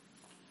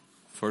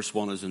First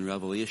one is in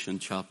Revelation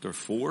chapter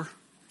 4.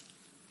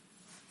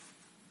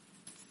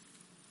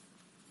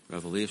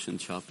 Revelation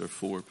chapter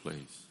 4,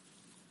 please.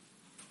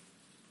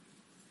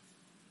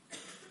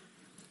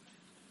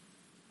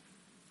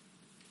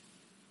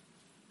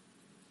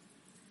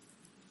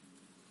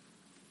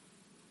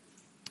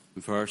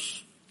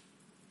 Verse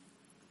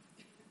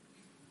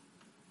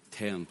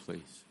 10, please.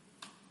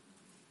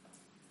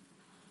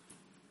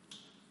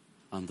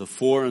 And the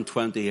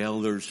 24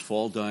 elders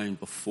fall down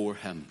before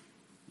him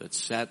that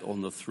sat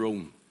on the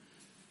throne,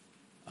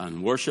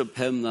 and worship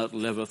him that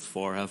liveth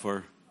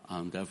forever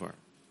and ever,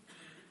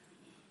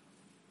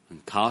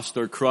 and cast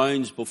their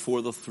crowns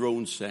before the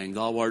throne, saying,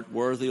 Thou art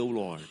worthy, O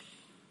Lord,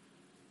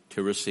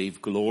 to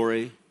receive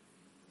glory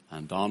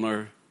and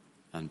honor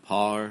and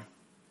power,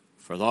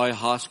 for thou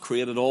hast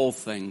created all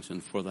things,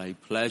 and for thy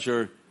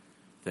pleasure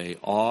they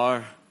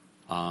are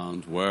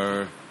and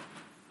were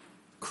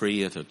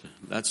created.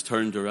 Let's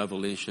turn to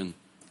Revelation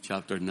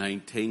chapter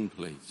 19,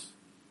 please.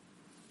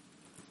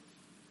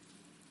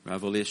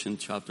 Revelation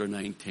chapter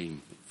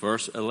 19,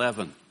 verse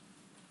 11.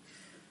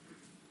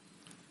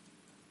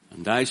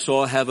 And I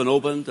saw heaven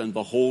opened, and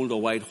behold, a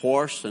white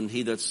horse, and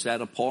he that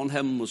sat upon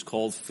him was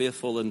called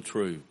Faithful and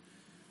True.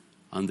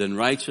 And in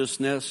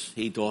righteousness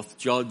he doth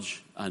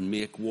judge and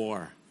make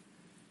war.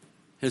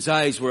 His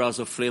eyes were as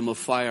a flame of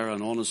fire,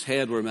 and on his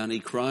head were many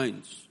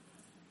crowns.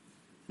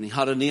 And he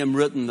had a name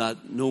written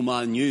that no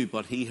man knew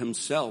but he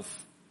himself.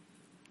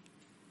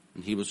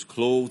 And he was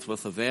clothed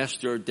with a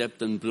vesture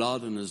dipped in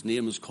blood, and his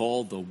name is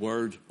called the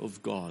Word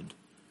of God.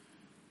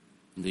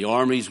 And the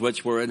armies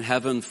which were in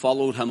heaven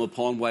followed him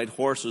upon white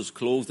horses,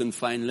 clothed in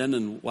fine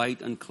linen,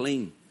 white and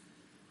clean.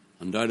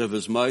 And out of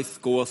his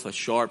mouth goeth a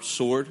sharp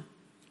sword,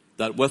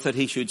 that with it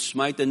he should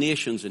smite the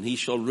nations, and he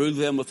shall rule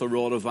them with a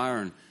rod of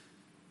iron.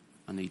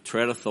 And he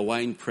treadeth the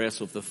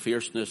winepress of the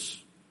fierceness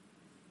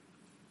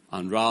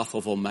and wrath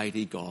of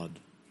Almighty God.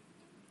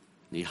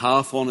 And he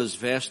hath on his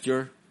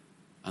vesture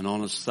and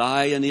on his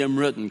thigh a name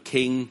written,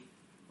 King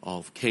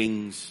of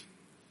Kings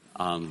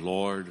and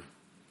Lord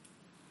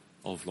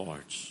of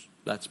Lords.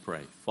 Let's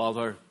pray.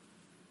 Father,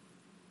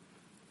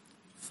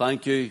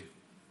 thank you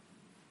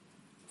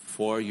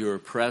for your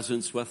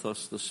presence with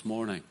us this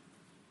morning.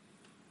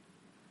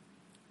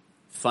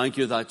 Thank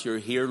you that you're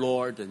here,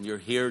 Lord, and you're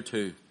here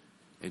to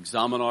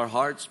examine our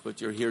hearts, but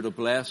you're here to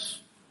bless,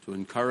 to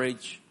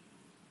encourage,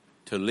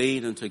 to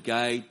lead and to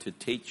guide, to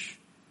teach,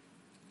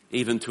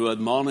 even to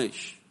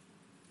admonish,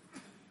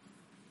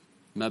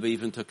 maybe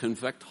even to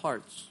convict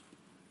hearts.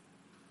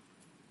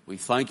 We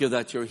thank you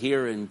that you're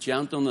here in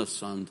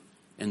gentleness and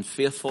in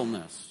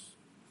faithfulness.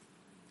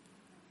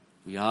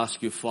 We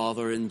ask you,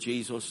 Father, in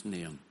Jesus'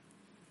 name,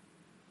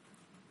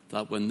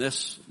 that when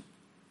this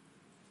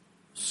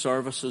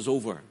service is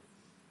over,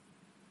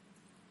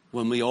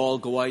 when we all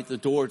go out the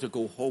door to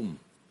go home,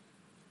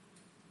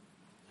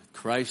 that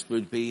Christ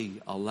would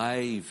be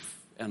alive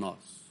in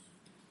us,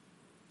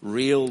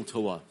 real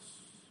to us,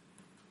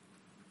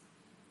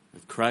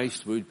 that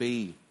Christ would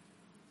be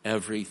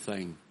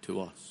everything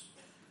to us.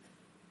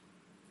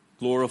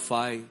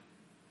 Glorify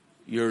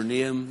your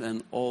name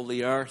in all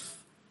the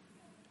earth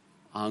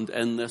and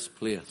in this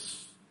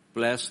place.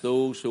 Bless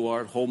those who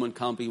are at home and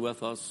can't be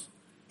with us.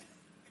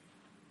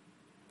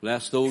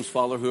 Bless those,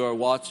 Father, who are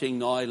watching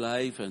now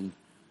live and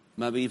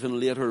maybe even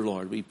later,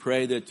 Lord. We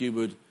pray that you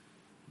would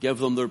give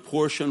them their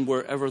portion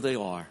wherever they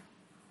are.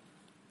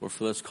 Or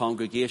for this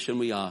congregation,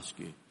 we ask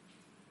you,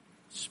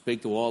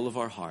 speak to all of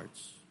our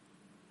hearts.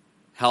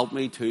 Help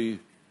me to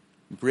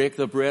break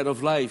the bread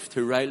of life,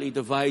 to rightly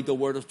divide the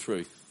word of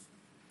truth,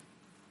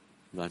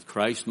 that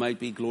Christ might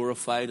be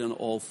glorified in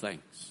all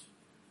things.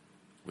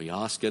 We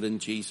ask it in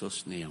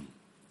Jesus' name.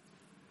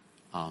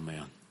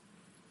 Amen.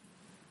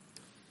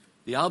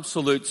 The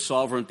absolute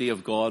sovereignty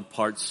of God,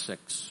 part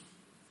 6.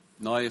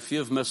 Now, if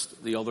you've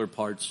missed the other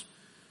parts,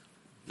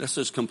 this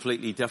is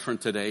completely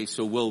different today,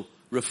 so we'll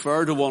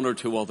refer to one or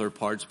two other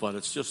parts, but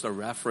it's just a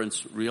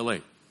reference,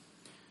 really.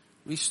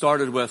 We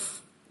started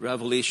with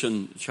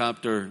Revelation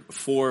chapter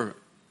 4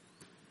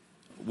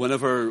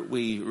 whenever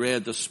we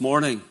read this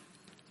morning,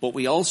 but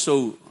we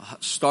also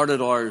started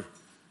our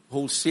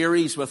whole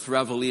series with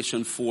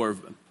Revelation 4,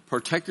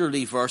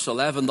 particularly verse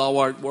 11, Thou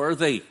art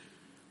worthy,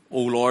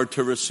 O Lord,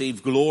 to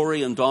receive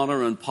glory and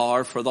honor and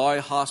power, for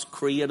thou hast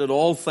created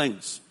all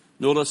things.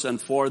 Notice, and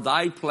for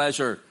thy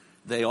pleasure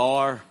they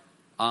are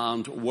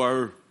and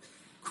were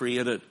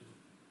created.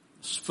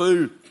 It's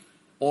full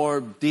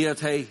orb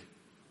deity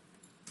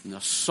and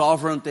the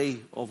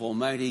sovereignty of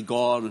Almighty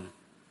God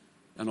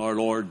and our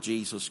Lord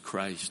Jesus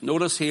Christ.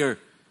 Notice here,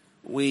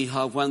 we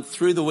have went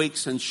through the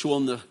weeks and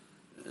shown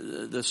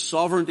the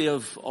sovereignty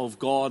of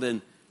God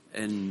in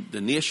the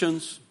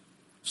nations,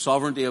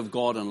 sovereignty of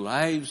God in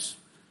lives,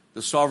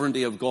 the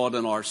sovereignty of God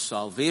in our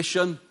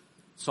salvation,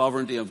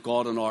 sovereignty of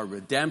God in our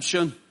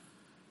redemption,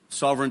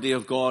 sovereignty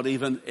of God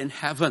even in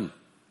heaven,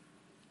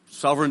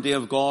 sovereignty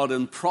of God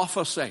in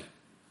prophecy.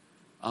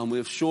 And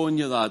we've shown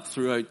you that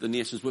throughout the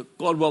nations. But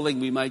God willing,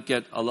 we might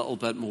get a little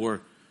bit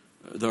more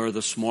there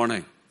this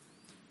morning.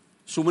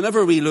 So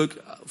whenever we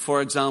look,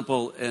 for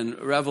example, in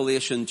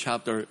Revelation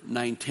chapter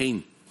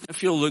 19,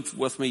 if you'll look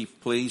with me,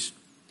 please.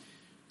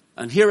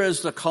 And here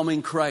is the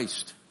coming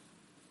Christ.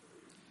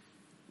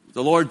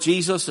 The Lord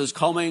Jesus is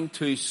coming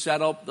to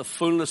set up the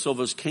fullness of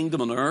his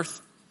kingdom on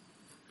earth.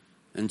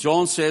 And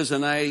John says,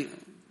 and I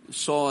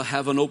saw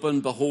heaven open,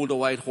 behold a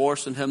white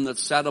horse, and him that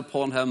sat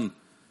upon him.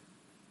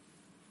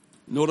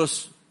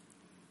 Notice,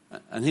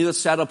 and he that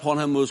sat upon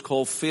him was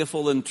called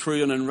Faithful and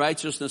True, and in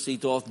righteousness he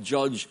doth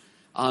judge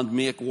and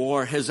make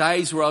war. His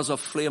eyes were as a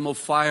flame of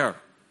fire.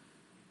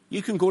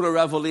 You can go to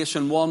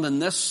Revelation 1,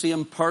 and this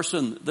same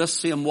person, this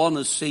same one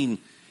is seen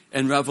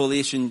in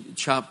Revelation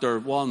chapter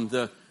 1.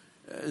 The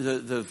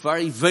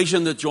very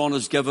vision that John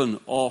has given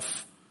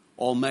of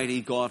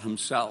Almighty God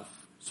himself.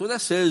 So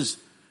this is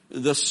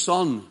the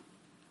Son.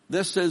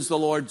 This is the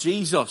Lord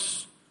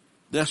Jesus.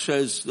 This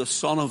is the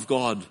Son of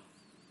God.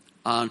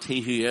 And he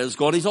who is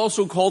God. He's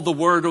also called the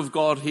Word of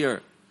God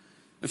here.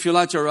 If you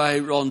let your eye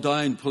run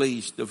down,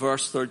 please, to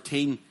verse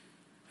 13.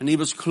 And he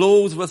was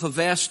clothed with a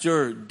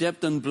vesture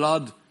dipped in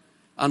blood,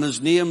 and his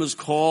name is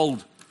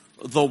called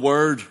the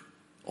Word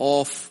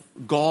of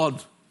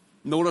God.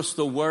 Notice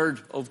the Word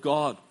of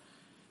God.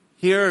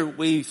 Here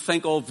we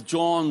think of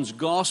John's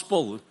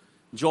Gospel.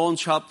 John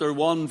chapter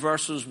 1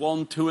 verses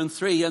 1, 2 and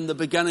 3. In the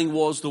beginning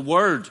was the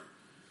Word,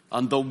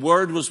 and the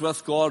Word was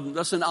with God.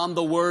 Listen, and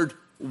the Word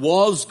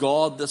was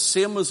God. The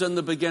same was in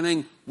the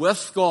beginning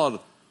with God.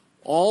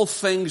 All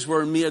things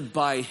were made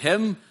by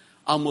him,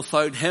 and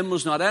without him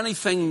was not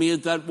anything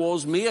made that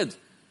was made.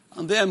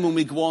 And then when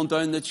we go on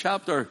down the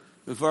chapter,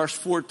 verse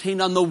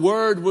 14, and the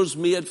Word was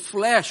made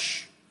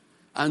flesh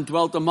and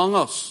dwelt among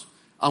us.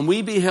 And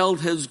we beheld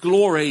his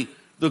glory.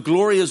 The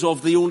glory is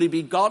of the only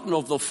begotten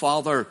of the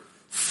Father,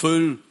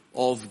 full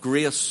of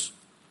grace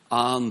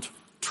and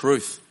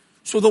truth.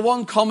 So the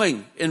one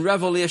coming in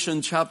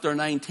Revelation chapter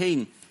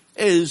 19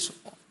 is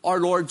our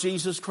Lord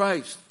Jesus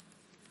Christ.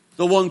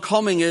 The one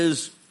coming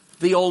is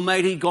the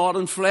Almighty God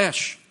in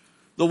flesh.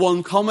 The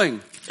one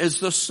coming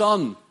is the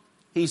Son.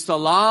 He's the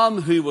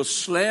Lamb who was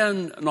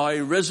slain, now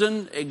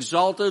risen,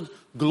 exalted,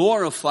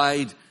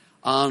 glorified,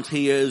 and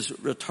he is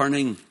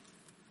returning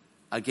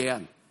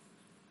again.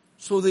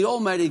 So the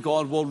Almighty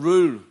God will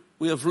rule.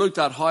 We have looked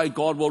at how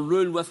God will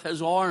rule with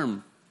his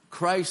arm.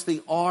 Christ,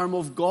 the arm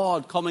of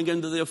God, coming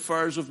into the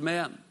affairs of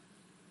men.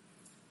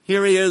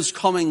 Here he is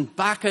coming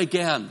back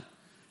again,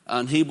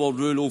 and he will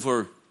rule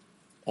over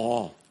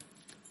all.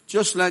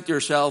 Just let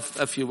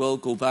yourself, if you will,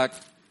 go back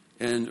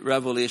in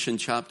Revelation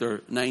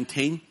chapter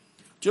 19.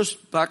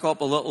 Just back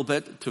up a little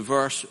bit to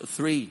verse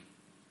 3.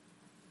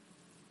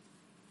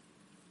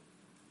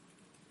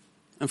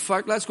 In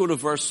fact, let's go to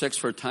verse 6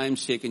 for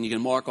time's sake, and you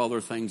can mark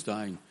other things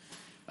down.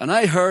 And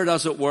I heard,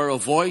 as it were, a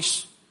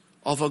voice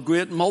of a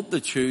great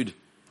multitude,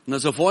 and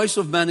as a voice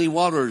of many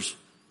waters,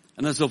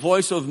 and as a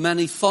voice of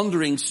many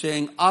thunderings,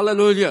 saying,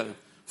 Alleluia,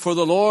 for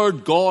the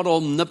Lord God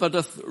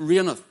omnipotent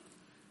reigneth.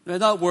 Now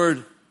that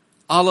word,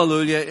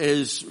 Alleluia,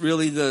 is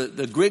really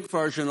the Greek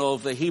version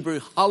of the Hebrew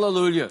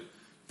Hallelujah,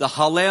 the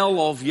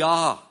Hallel of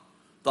Yah,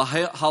 the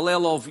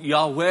Hallel of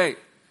Yahweh.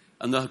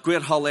 And the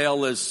great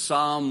Hallel is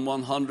Psalm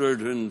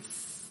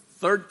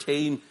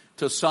 113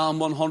 to Psalm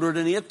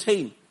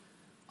 118.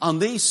 And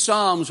these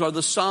psalms are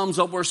the psalms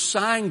that were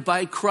sang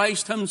by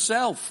Christ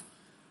himself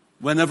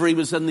whenever he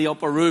was in the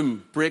upper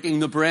room breaking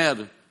the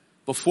bread,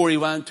 before he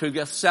went to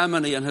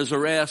Gethsemane and his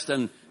arrest,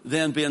 and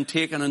then being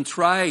taken and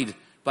tried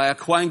by a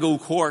quango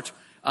court,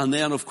 and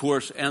then, of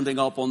course, ending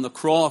up on the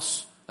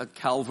cross at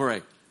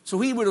Calvary. So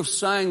he would have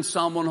sang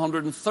Psalm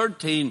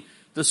 113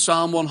 to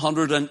Psalm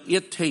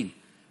 118.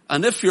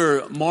 And if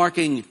you're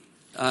marking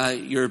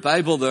your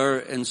Bible there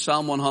in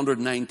Psalm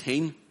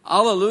 119,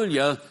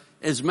 Alleluia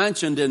is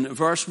mentioned in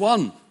verse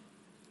 1.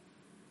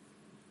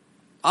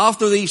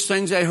 After these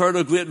things I heard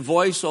a great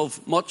voice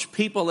of much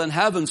people in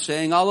heaven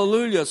saying,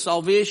 Alleluia,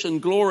 salvation,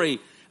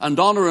 glory, and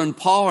honor and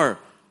power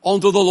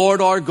unto the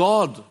Lord our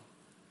God.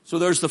 So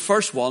there's the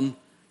first one.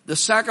 The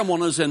second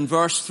one is in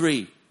verse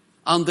 3.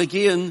 And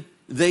again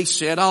they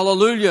said,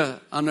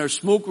 Alleluia, and their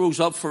smoke rose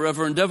up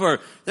forever and ever.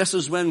 This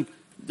is when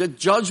the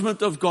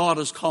judgment of God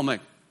is coming.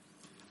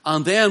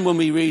 And then when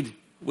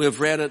we've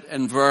read it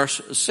in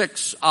verse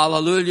 6,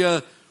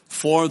 Alleluia,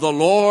 for the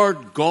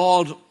Lord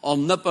God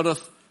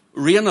omnipotent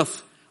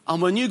reigneth. And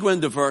when you go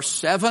into verse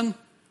 7,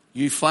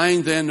 you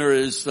find then there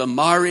is the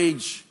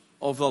marriage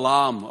of the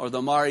Lamb, or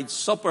the marriage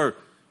supper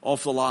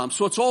of the Lamb.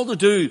 So it's all to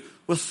do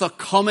with the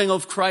coming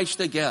of Christ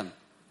again.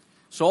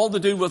 It's all to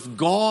do with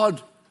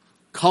God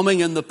coming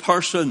in the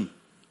person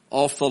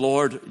of the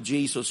Lord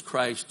Jesus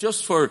Christ.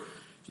 Just for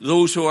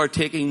those who are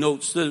taking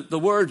notes, the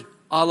word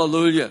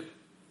Alleluia,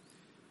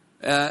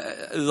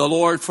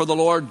 for the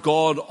Lord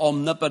God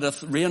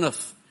omnipotent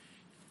reigneth.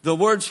 The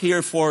words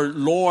here for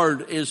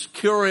Lord is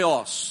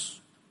Kyrios.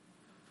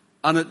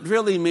 And it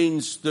really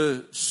means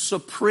the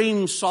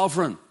supreme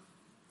sovereign.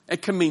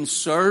 It can mean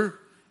Sir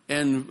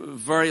in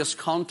various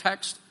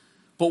contexts.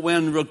 But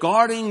when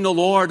regarding the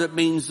Lord, it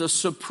means the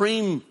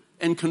supreme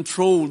in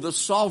control, the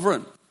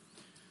sovereign.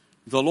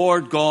 The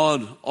Lord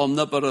God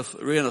omnipotent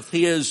reigneth.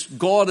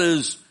 God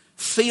is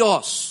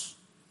Theos,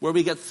 where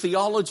we get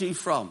theology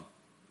from.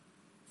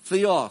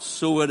 Theos,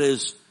 so it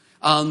is.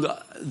 And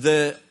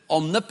the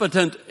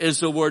omnipotent is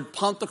the word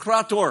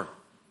Pantocrator.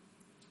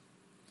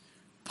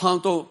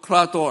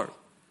 Pantocrator.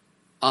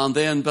 And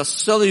then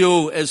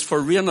Basilio is for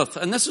reigneth.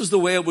 And this is the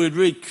way it would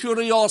read.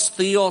 Kurios,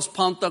 Theos,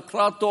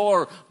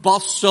 Pantocrator,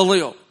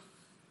 Basilio.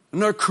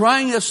 And they're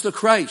crying this to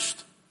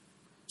Christ.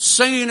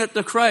 Singing it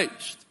to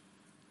Christ.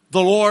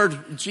 The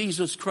Lord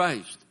Jesus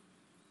Christ.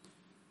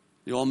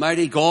 The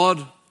Almighty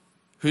God,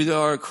 who they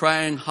are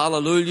crying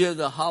hallelujah,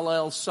 the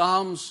Hallel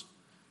Psalms,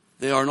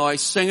 they are now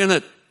singing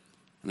it.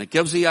 And it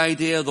gives the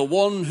idea, the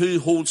one who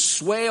holds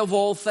sway of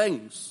all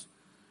things,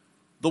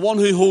 the one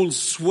who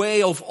holds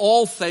sway of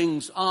all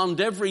things and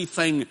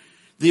everything,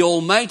 the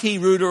Almighty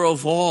ruler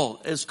of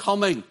all is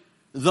coming,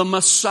 the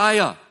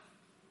Messiah,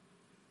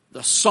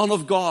 the Son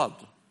of God.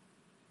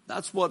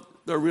 That's what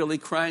they're really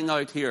crying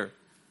out here.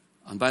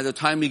 And by the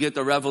time we get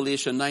to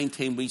Revelation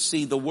 19, we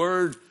see the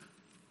Word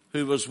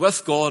who was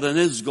with God and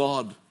is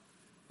God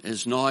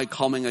is now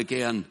coming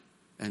again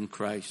in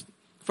Christ.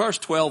 Verse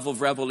 12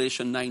 of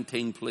Revelation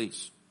 19,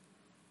 please.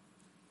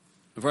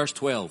 Verse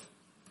 12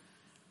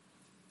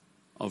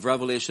 of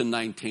Revelation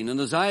 19. And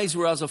his eyes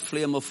were as a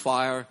flame of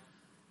fire,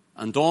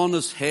 and on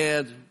his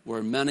head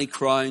were many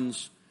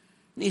crowns.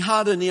 And he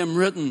had a name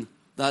written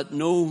that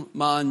no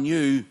man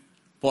knew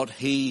but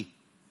he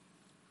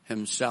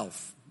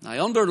himself.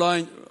 Now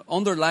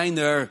underline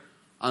there,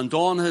 and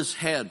on his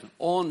head,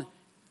 on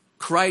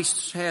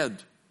Christ's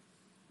head,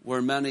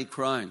 were many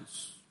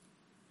crowns.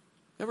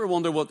 Ever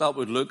wonder what that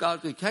would look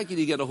like? How can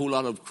you get a whole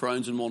lot of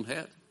crowns in one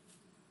head?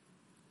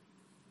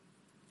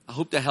 I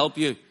hope to help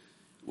you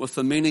with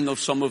the meaning of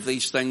some of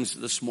these things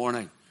this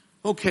morning.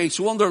 Okay,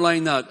 so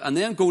underline that, and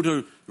then go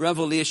to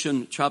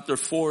Revelation chapter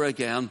 4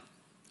 again,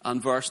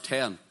 and verse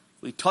 10.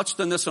 We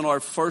touched on this in our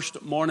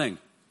first morning.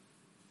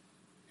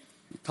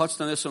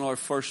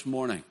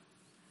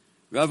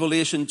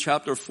 Revelation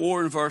chapter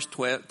 4 and verse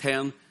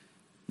 10.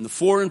 And the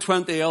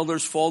 24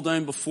 elders fall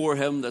down before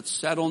him that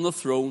sat on the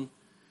throne,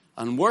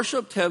 and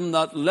worshipped him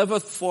that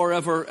liveth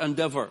forever and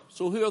ever.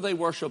 So who are they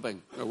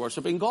worshipping? They're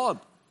worshipping God.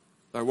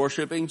 They're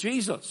worshipping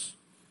Jesus.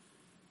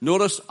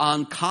 Notice,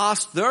 and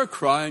cast their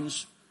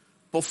crowns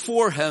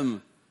before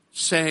him,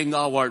 saying,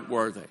 Thou art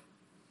worthy.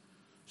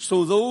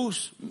 So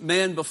those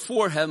men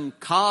before him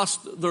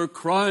cast their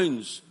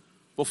crowns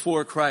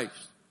before Christ.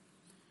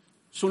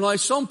 So now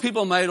some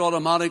people might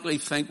automatically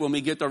think when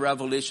we get to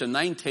Revelation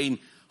 19,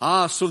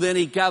 so then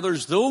he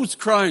gathers those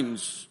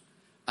crowns,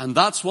 and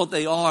that's what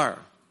they are.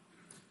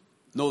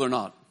 No, they're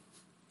not.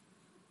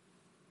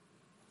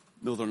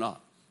 No, they're not.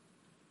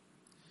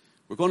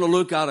 We're going to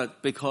look at it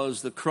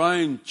because the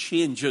crown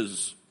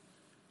changes.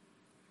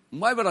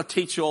 Why would I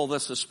teach you all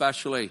this,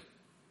 especially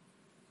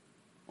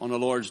on the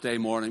Lord's Day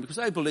morning? Because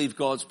I believe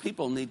God's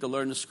people need to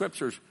learn the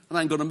Scriptures. And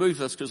I'm going to move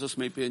this because this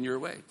may be in your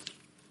way.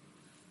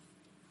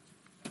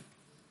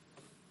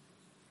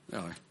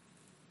 There we are.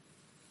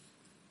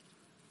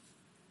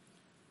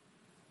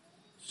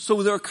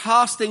 So they're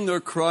casting their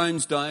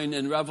crowns down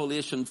in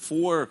Revelation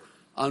 4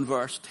 and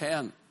verse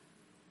 10.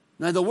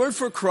 Now the word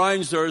for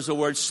crowns there is the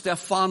word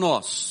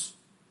Stephanos.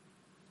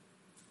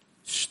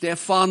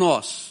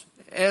 Stephanos.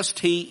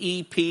 S-T-E-P-H-A-N-O-S.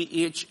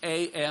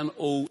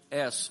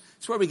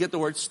 It's where we get the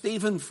word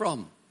Stephen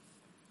from.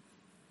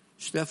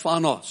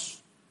 Stephanos.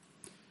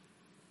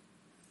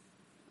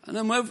 And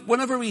then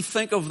whenever we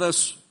think of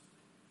this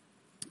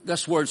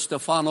word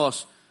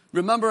Stephanos,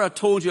 remember I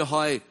told you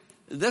how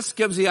this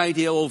gives the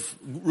idea of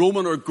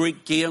Roman or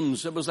Greek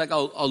games. It was like a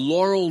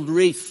laurel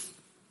wreath.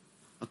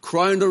 A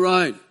crowned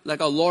around, like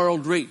a laurel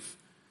wreath.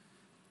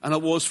 And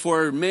it was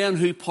for men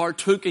who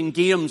partook in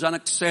games and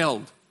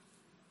excelled.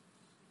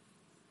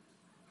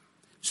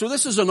 So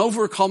this is an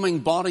overcoming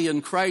body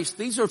in Christ.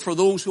 These are for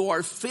those who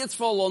are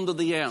faithful unto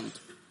the end.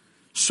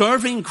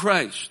 Serving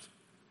Christ.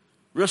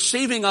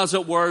 Receiving, as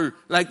it were,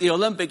 like the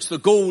Olympics, the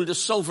gold, the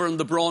silver, and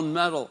the bronze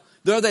medal.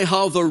 There they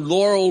have their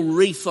laurel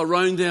wreath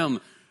around them.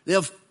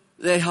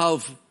 They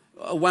have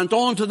went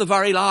on to the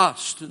very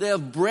last. They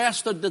have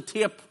breasted the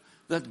tape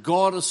that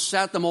God has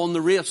set them on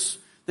the race.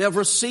 They have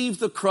received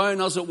the crown,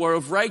 as it were,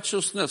 of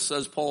righteousness,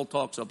 as Paul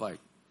talks about.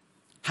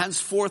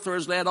 Henceforth there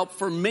is laid up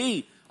for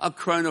me a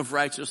crown of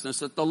righteousness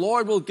that the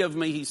Lord will give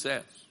me, he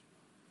says.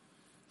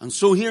 And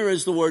so here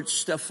is the word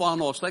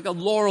Stephanos, like a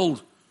laurel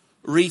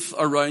wreath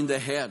around the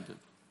head.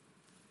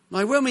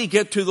 Now when we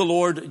get to the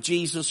Lord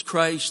Jesus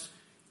Christ,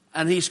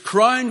 and he's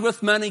crowned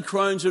with many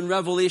crowns in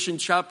Revelation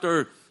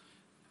chapter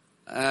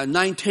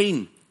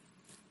 19,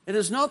 it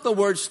is not the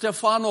word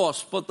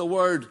Stephanos, but the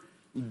word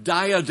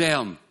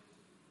diadem.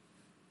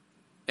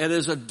 It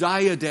is a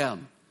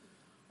diadem.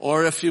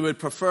 Or if you would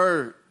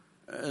prefer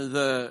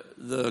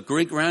the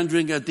Greek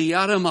rendering, a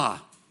diadema.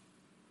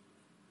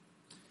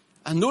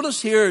 And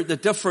notice here the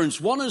difference.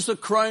 One is the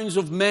crowns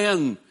of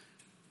men.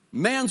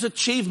 Men's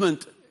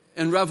achievement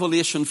in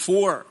Revelation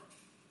 4.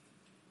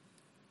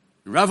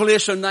 In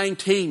Revelation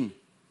 19,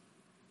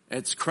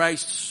 it's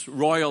Christ's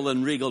royal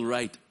and regal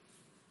right.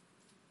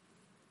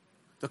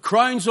 The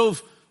crowns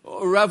of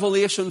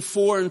Revelation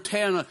 4 and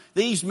 10,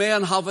 these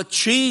men have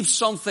achieved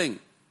something.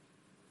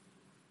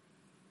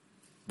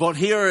 But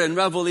here in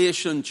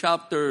Revelation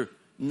chapter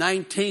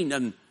 19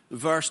 and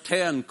verse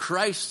 10,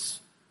 Christ's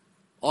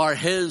are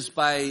his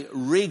by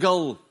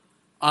regal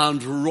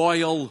and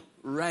royal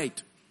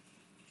right.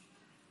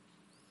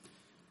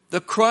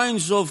 The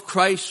crowns of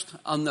Christ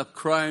and the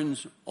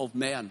crowns of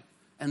men.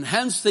 And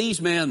hence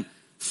these men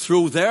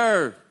threw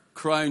their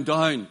crown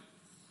down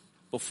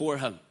before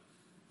him.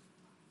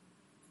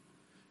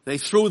 They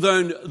threw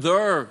down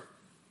their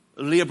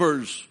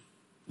labors,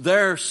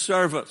 their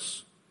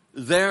service,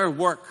 their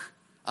work,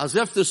 as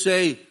if to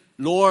say,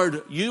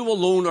 Lord, you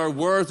alone are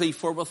worthy,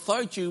 for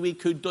without you we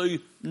could do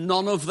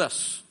none of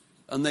this.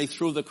 And they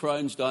threw the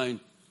crowns down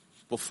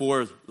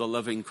before the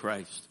living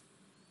Christ.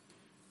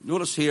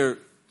 Notice here,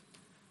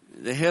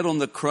 the head on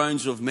the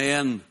crowns of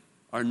men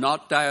are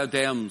not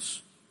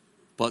diadems,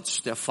 but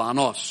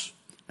Stephanos.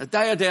 A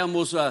diadem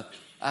was a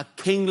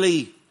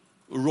kingly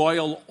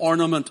royal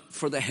ornament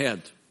for the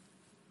head.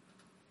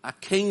 A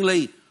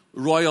kingly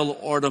royal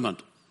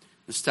ornament.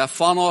 The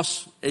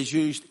Stephanos is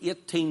used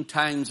 18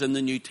 times in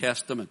the New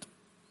Testament.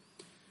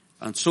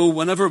 And so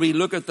whenever we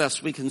look at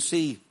this, we can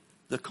see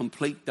the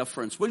complete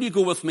difference. Will you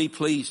go with me,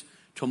 please,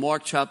 to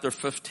Mark chapter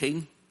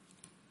 15?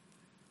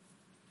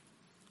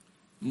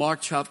 Mark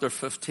chapter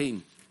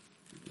 15.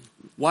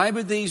 Why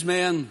would these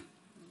men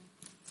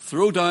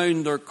throw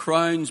down their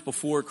crowns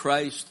before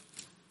Christ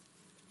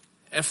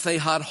if they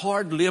had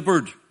hard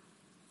labored?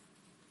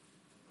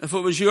 If it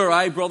was you or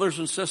I, brothers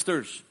and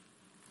sisters,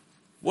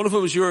 what if it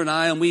was you and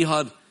I and we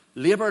had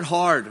labored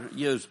hard?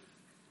 You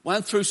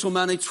went through so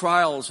many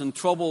trials and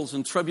troubles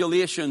and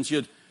tribulations.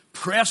 You'd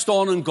pressed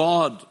on in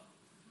God.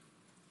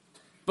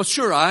 But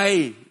sure,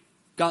 I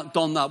got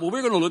done that. Well,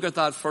 we're going to look at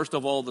that first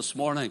of all this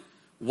morning.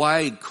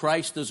 Why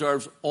Christ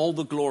deserves all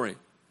the glory.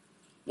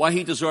 Why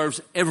he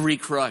deserves every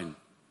crown.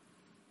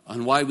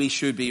 And why we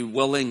should be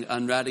willing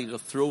and ready to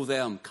throw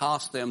them,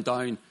 cast them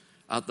down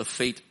at the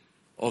feet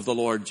of the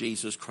Lord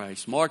Jesus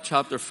Christ. Mark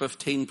chapter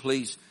 15,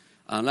 please.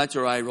 And let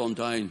your eye run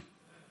down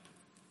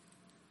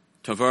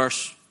to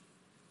verse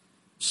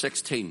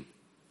 16.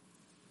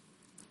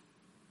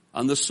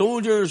 And the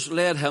soldiers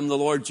led him, the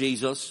Lord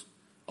Jesus,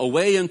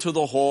 away into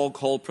the hall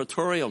called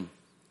Praetorium.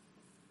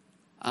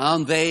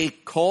 And they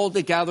called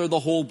together the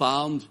whole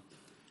band,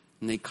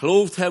 and they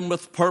clothed him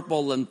with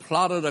purple and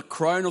plaited a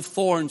crown of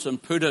thorns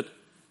and put it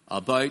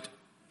about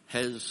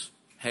his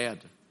head.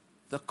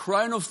 The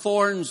crown of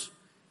thorns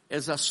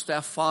is a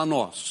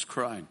Stephanos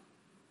crown.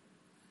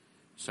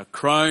 It's a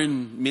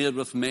crown made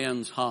with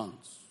men's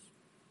hands.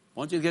 I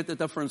want you to get the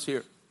difference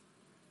here.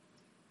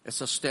 It's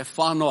a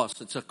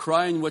Stephanos. It's a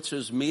crown which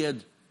is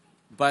made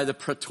by the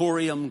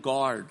Praetorium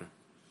Guard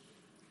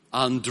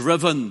and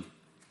driven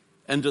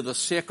into the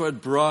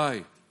sacred brow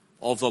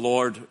of the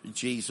Lord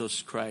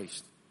Jesus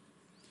Christ.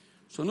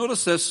 So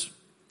notice this.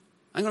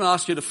 I'm going to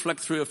ask you to flick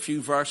through a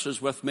few verses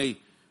with me.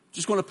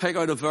 Just going to pick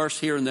out a verse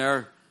here and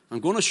there. I'm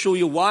going to show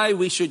you why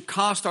we should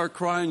cast our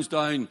crowns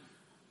down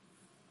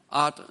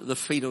at the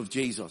feet of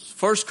Jesus.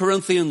 1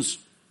 Corinthians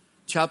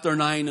chapter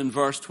 9 and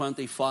verse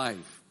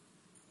 25.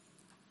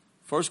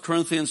 1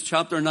 Corinthians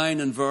chapter 9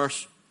 and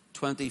verse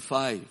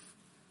 25.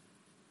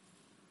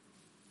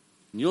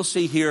 And you'll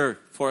see here,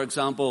 for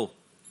example,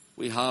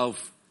 we have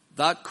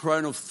that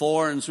crown of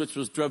thorns which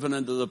was driven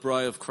into the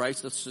brow of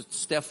Christ. It's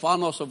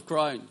Stephanos of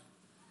crown.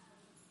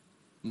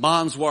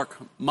 Man's work,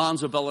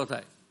 man's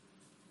ability.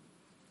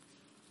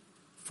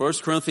 1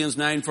 Corinthians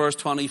 9 verse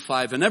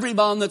 25. And every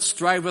man that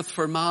striveth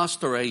for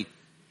mastery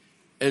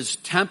is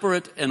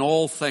temperate in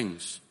all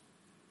things.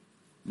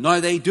 Now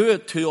they do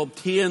it to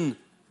obtain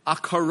a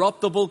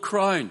corruptible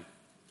crown,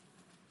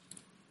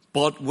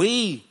 but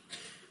we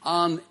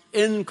an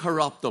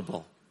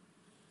incorruptible.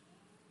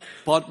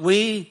 But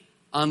we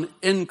an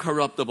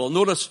incorruptible.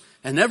 Notice,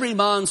 and every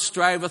man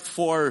striveth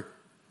for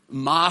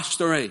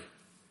mastery.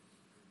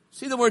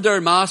 See the word there,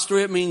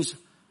 mastery? It means,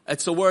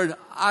 it's the word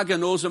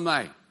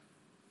agonosomai.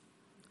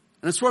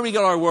 And it's where we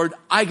get our word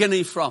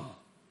agony from.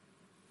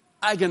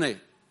 Agony.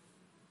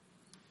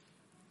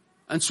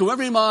 And so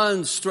every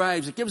man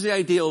strives. It gives the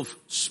idea of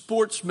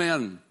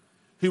sportsmen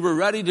who were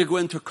ready to go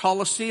into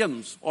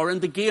colosseums or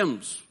into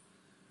games.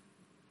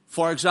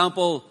 For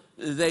example,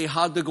 they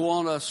had to go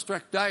on a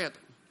strict diet.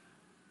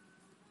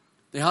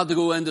 They had to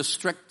go into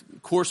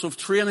strict course of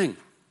training.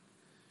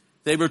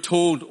 They were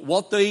told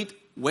what to eat,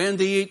 when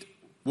to eat,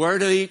 where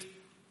to eat,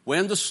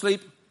 when to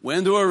sleep,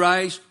 when to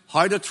arise,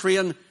 how to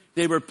train.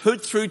 They were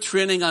put through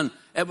training, and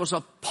it was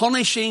a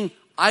punishing,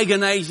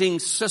 agonizing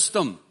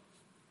system.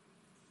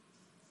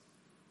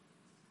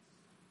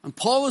 And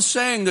Paul is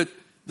saying that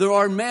there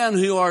are men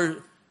who are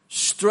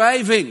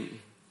striving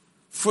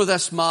for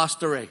this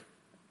mastery,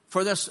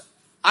 for this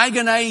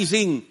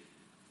agonizing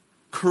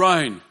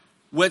crown,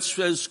 which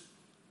is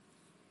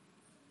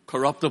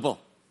corruptible.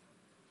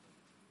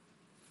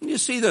 And you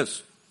see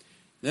this,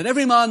 that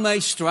every man may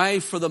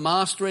strive for the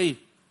mastery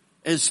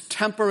is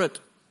temperate.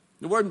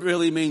 The word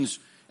really means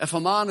if a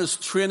man is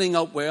training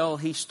up well,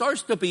 he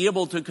starts to be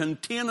able to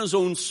contain his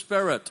own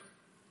spirit.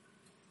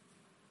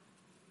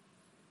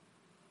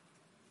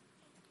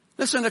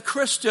 Listen, a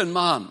Christian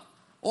man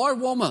or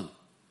woman,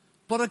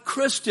 but a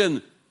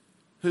Christian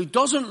who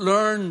doesn't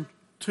learn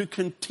to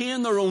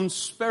contain their own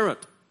spirit.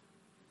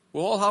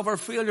 We all have our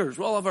failures.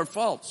 We all have our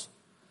faults.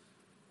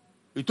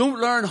 Who don't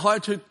learn how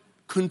to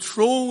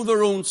control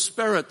their own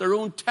spirit, their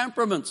own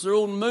temperaments, their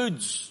own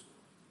moods,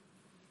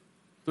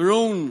 their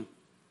own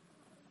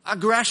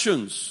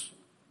aggressions.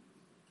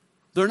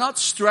 They're not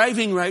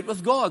striving right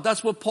with God.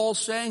 That's what Paul's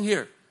saying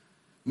here.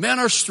 Men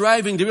are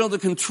striving to be able to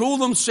control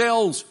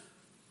themselves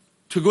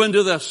to go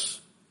into this,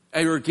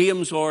 either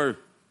games or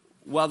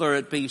whether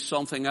it be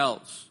something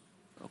else.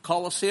 A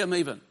Colosseum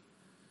even.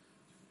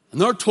 And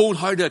they're told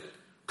how to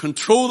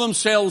control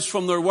themselves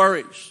from their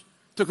worries,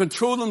 to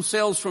control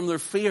themselves from their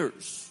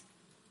fears.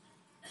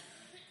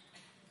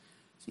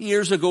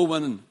 Years ago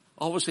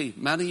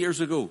many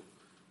years ago,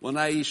 when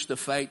I used to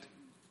fight,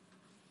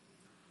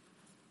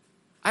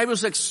 I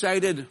was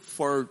excited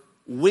for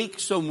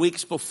weeks and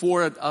weeks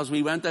before it as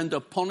we went into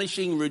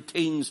punishing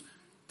routines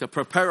to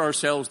prepare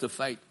ourselves to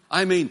fight.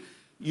 I mean,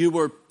 you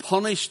were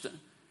punished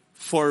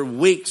for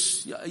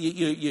weeks.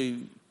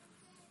 You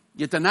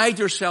denied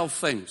yourself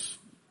things.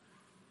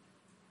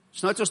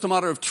 It's not just a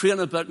matter of train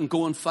a bit and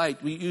go and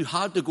fight. You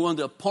had to go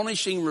into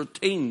punishing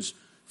routines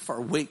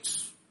for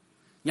weeks.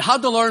 You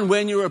had to learn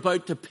when you were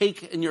about to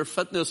peak in your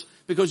fitness,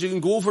 because you can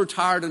go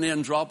overtired and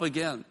then drop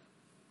again.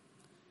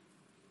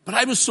 But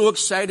I was so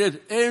excited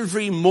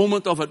every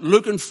moment of it,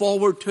 looking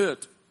forward to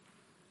it.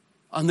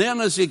 And then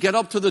as you get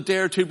up to the day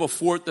or two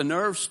before it, the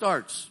nerve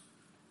starts.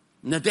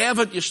 And the day of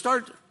it, you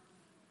start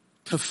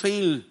to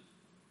feel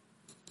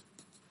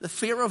the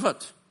fear of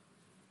it.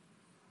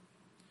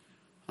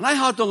 And I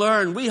had to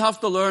learn, we have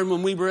to learn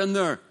when we were in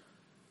there,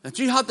 that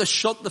you had to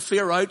shut the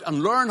fear out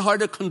and learn how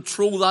to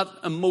control that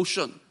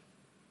emotion.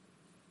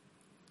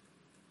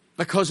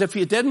 Because if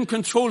you didn't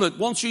control it,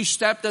 once you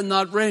stepped in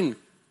that ring,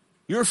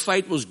 your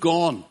fight was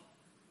gone.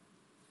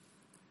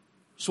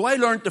 So I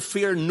learned to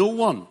fear no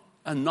one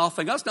and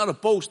nothing. That's not a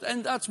boast,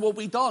 and that's what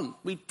we done.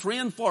 We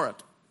trained for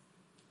it.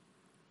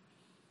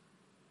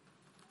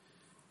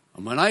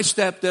 And when I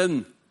stepped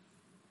in,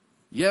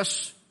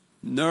 yes,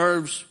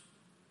 nerves,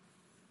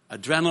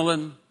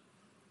 adrenaline,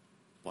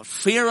 but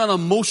fear and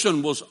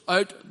emotion was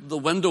out the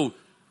window.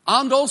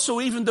 And also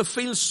even to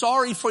feel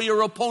sorry for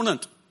your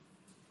opponent.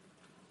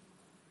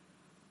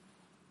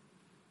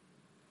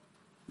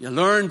 You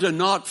learned to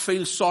not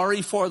feel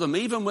sorry for them.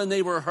 Even when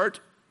they were hurt,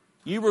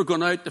 you were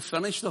going out to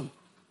finish them.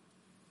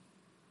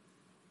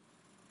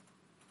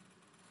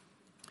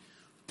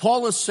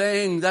 Paul is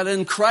saying that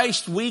in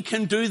Christ we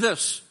can do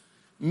this.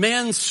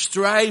 Men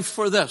strive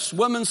for this.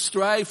 Women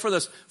strive for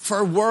this.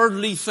 For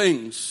worldly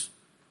things.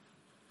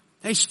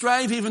 They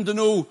strive even to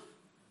know,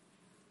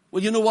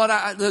 well, you know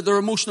what, their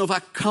emotion of, I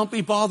can't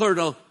be bothered.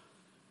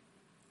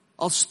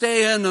 I'll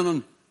stay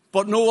in,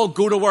 but no, I'll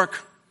go to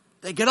work.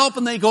 They get up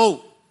and they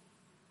go.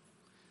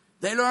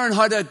 They learn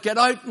how to get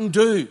out and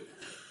do.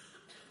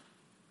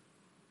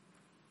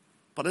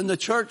 But in the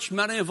church,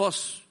 many of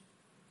us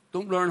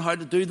don't learn how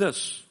to do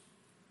this.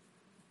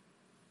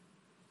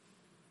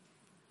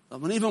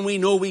 And when even we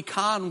know we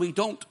can, we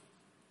don't.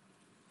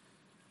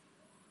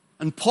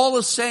 And Paul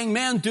is saying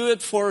men do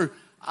it for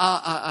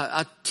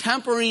a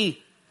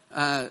temporary,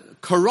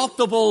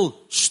 corruptible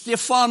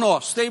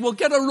Stephanos. They will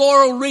get a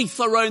laurel wreath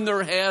around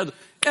their head.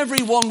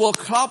 Everyone will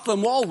clap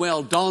them, all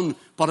well done.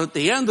 But at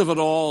the end of it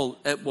all,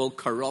 it will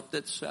corrupt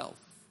itself.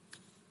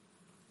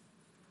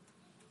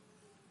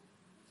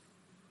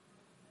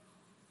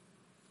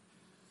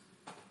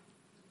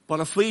 But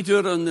if we do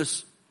it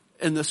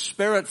in the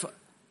Spirit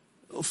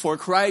for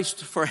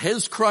Christ, for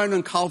His crown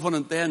and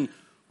covenant, then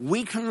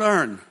we can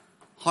learn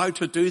how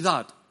to do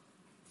that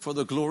for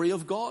the glory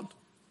of God.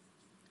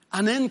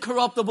 An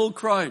incorruptible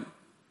crown.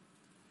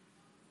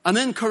 An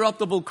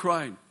incorruptible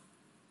crown.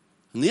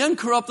 And the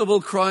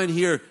incorruptible crown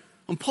here,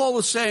 and Paul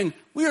is saying,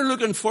 we are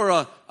looking for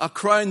a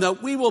crown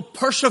that we will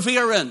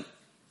persevere in.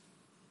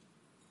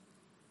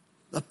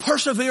 The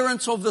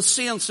perseverance of the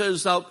saints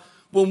is that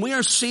when we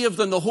are saved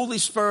and the Holy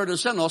Spirit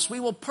is in us, we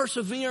will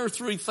persevere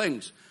through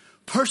things.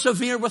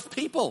 Persevere with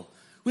people.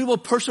 We will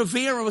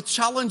persevere with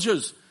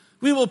challenges.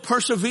 We will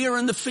persevere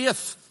in the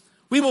faith.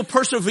 We will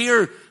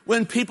persevere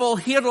when people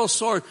hate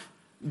us or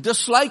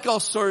dislike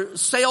us or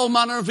say all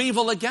manner of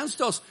evil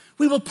against us.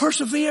 We will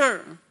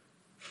persevere.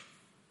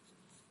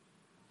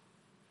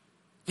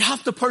 You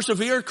have to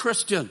persevere,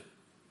 Christian.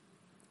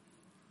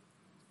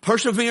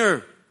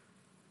 Persevere.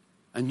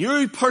 And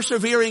you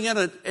persevering in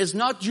it is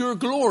not your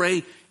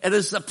glory. It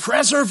is the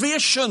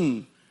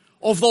preservation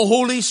of the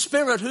Holy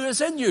Spirit who is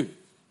in you.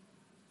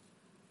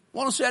 I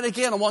want to say it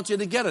again. I want you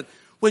to get it.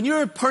 When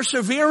you're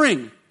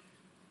persevering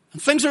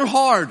and things are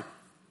hard,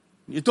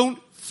 you don't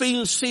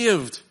feel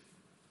saved.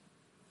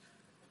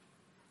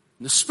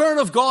 The Spirit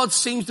of God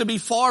seems to be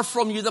far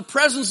from you. The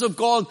presence of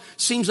God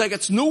seems like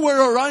it's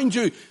nowhere around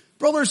you.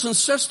 Brothers and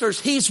sisters,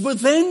 He's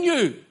within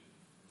you.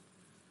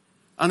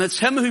 And it's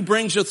Him who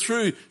brings you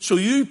through. So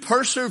you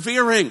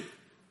persevering,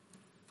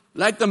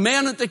 like the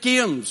men at the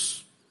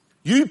games,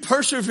 you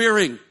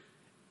persevering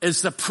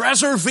is the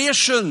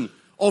preservation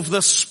of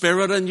the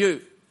Spirit in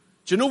you.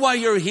 Do you know why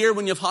you're here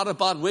when you've had a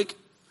bad week?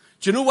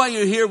 Do you know why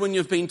you're here when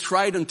you've been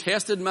tried and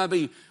tested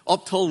maybe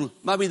up till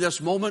maybe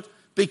this moment?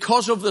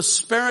 Because of the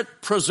Spirit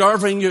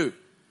preserving you.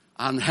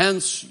 And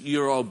hence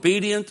you're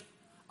obedient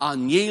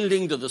and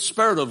yielding to the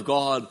Spirit of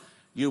God.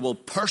 You will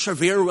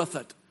persevere with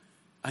it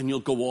and you'll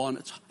go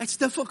on. It's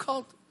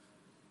difficult.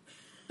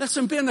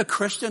 Listen, being a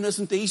Christian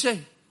isn't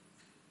easy.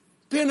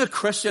 Being a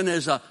Christian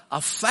is a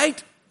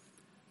fight.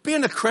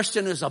 Being a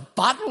Christian is a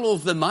battle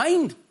of the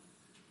mind.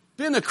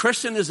 Being a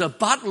Christian is a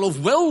battle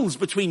of wills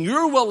between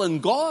your will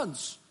and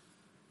God's.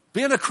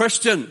 Being a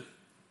Christian,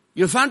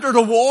 you've entered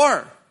a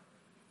war.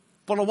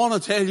 But I want to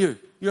tell you,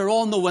 you're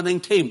on the winning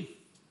team.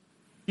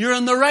 You're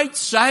on the right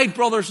side,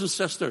 brothers and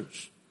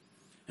sisters.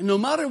 And no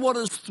matter what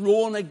is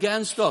thrown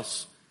against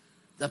us,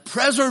 the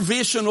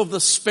preservation of the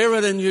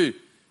Spirit in you,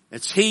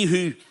 it's He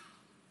who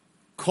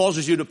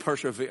causes you to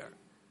persevere.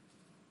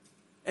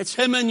 It's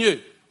Him in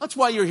you. That's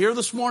why you're here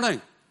this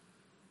morning.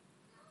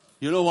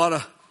 You know what?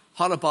 I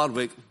had a bad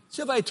week.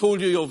 See if I told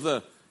you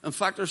of in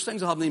fact, there's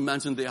things I haven't even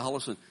mentioned to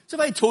Alison. See if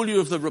I told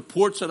you of the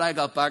reports that I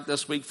got back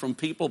this week from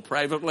people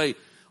privately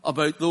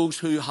about those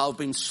who have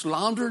been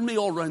slandering me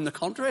all around the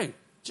country.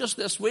 Just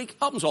this week.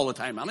 Happens all the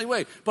time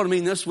anyway. But I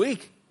mean this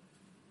week.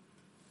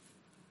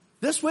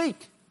 This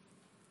week.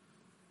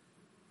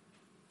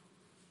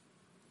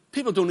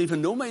 People don't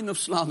even know me and have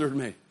slandered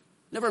me.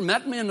 Never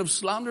met me and have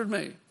slandered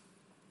me.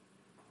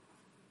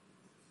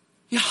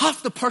 You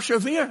have to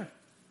persevere.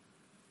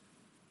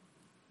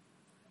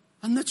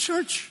 And the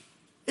church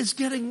is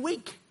getting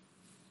weak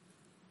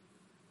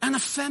and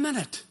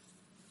effeminate.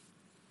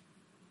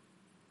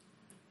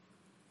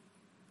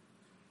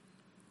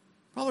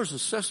 Brothers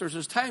and sisters,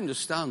 it's time to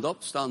stand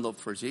up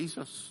for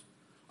Jesus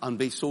and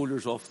be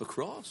soldiers of the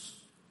cross.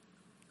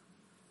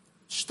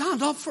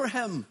 Stand up for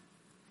Him.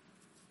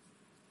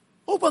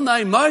 Open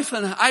thy mouth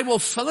and I will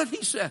fill it,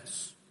 He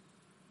says.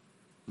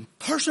 And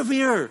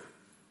persevere.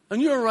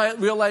 And you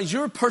realize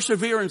your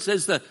perseverance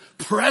is the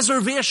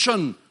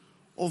preservation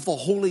of the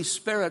Holy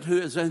Spirit who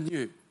is in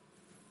you.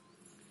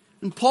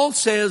 And Paul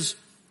says,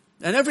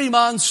 and every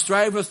man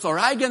striveth or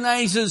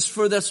agonizes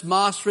for this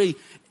mastery.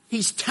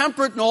 He's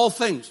temperate in all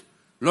things.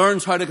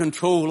 Learns how to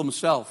control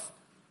himself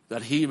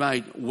that he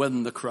might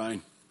win the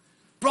crown.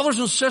 Brothers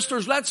and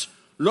sisters, let's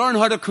learn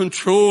how to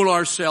control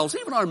ourselves,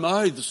 even our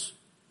mouths,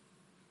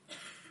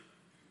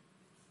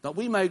 that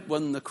we might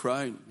win the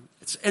crown.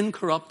 It's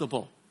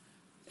incorruptible.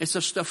 It's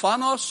a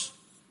Stephanos.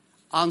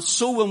 And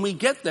so when we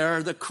get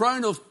there, the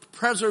crown of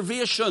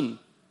preservation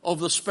of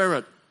the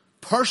Spirit,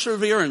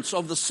 perseverance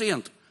of the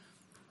saint,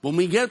 when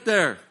we get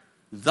there,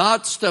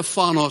 that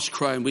Stephanos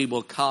crown we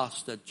will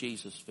cast at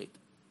Jesus' feet.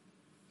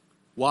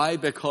 Why?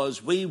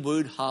 Because we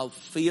would have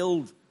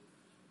failed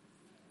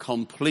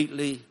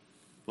completely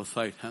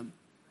without Him.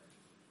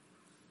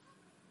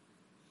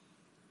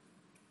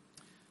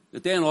 The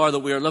day and hour that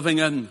we are living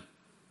in,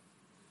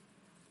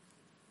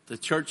 the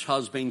church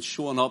has been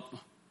showing up.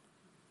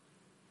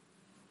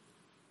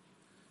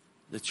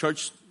 The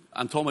church,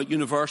 I'm talking about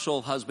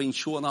universal, has been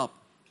showing up.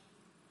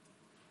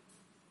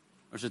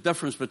 There's a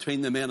difference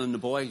between the men and the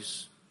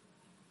boys.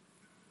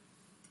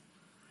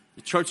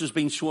 The church has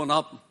been showing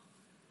up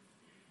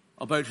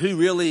about who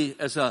really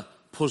is a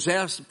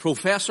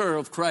professor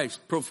of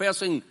Christ,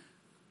 professing,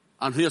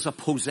 and who is a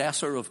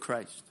possessor of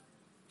Christ.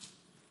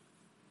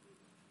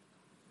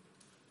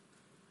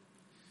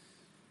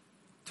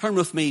 Turn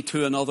with me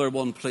to another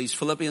one, please.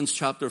 Philippians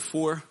chapter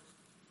 4.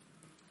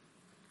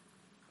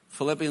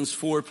 Philippians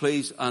 4,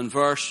 please, and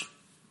verse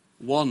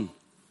 1.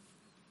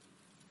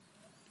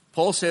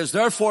 Paul says,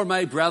 therefore,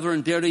 my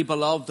brethren, dearly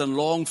beloved, and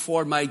long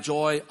for my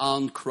joy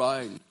and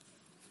crown.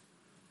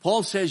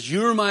 Paul says,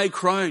 you're my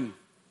crown.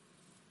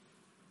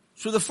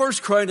 So the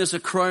first crown is a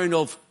crown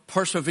of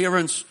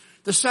perseverance.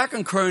 The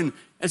second crown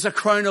is a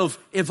crown of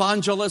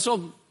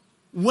evangelism,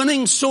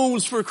 winning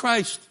souls for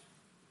Christ.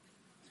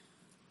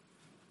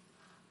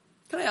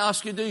 Can I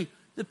ask you, do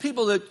the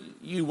people that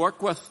you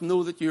work with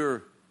know that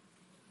you're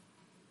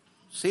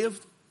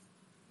saved?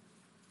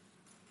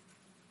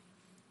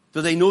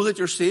 Do they know that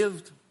you're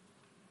saved?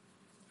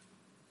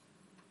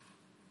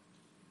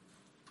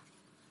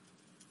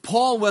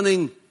 Paul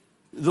winning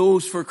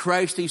those for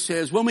Christ, he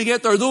says, when we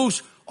get there,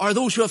 those are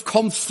those who have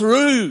come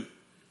through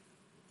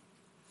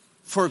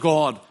for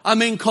God. I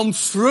mean, come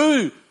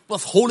through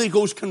with Holy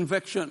Ghost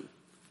conviction.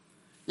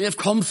 They have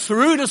come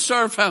through to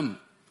serve Him.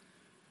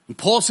 And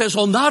Paul says,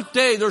 on that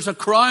day, there's a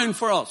crown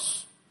for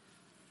us.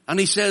 And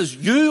he says,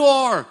 you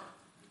are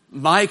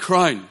my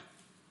crown.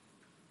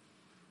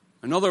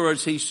 In other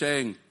words, he's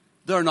saying,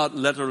 they're not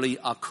literally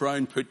a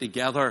crown put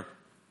together.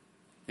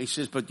 He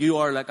says, but you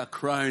are like a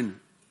crown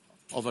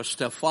of a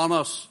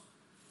Stephanos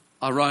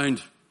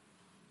around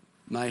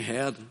my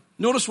head.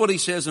 Notice what he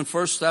says in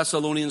 1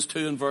 Thessalonians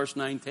 2 and verse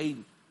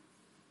 19.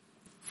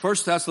 1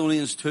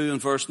 Thessalonians 2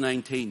 and verse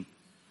 19.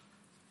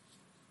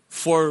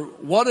 For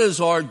what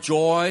is our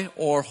joy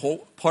or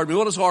hope,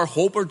 what is our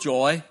hope or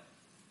joy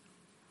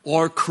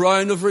or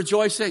crown of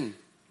rejoicing?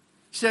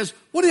 He says,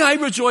 what do I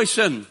rejoice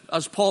in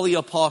as Paul the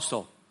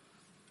Apostle?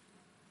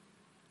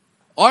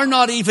 Are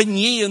not even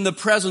ye in the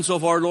presence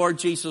of our Lord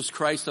Jesus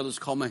Christ that is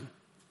coming?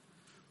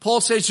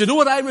 Paul says, you know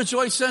what I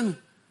rejoice in?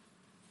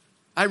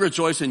 I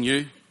rejoice in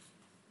you.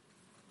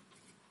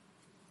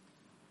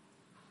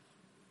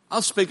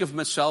 I'll speak of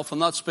myself and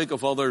not speak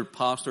of other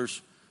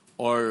pastors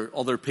or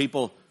other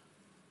people.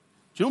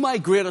 Do you know my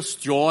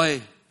greatest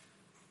joy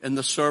in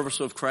the service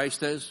of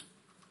Christ is?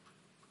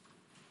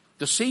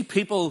 To see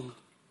people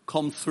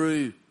come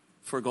through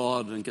for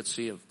God and get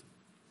saved.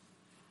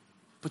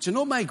 But you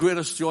know my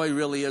greatest joy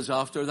really is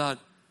after that?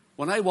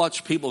 When I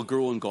watch people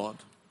grow in God.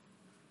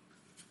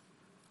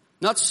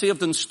 Not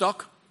saved and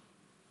stuck,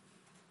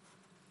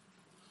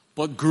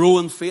 but grow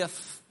in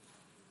faith.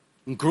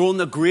 And grow in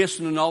the grace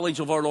and the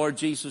knowledge of our Lord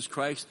Jesus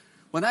Christ.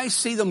 When I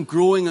see them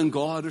growing in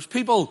God, there's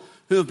people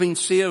who have been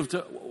saved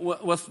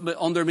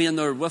under me and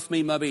they're with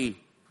me maybe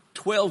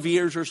 12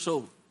 years or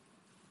so.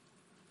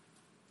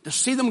 To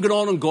see them get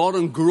on in God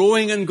and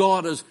growing in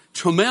God is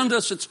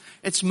tremendous.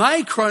 It's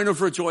my crown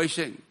of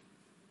rejoicing.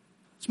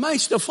 It's my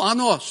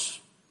Stephanos.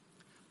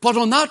 But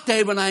on that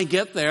day when I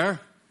get there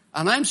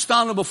and I'm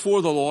standing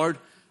before the Lord,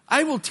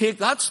 I will take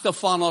that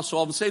Stephanos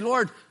off and say,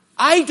 Lord,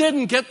 I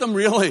didn't get them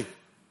really.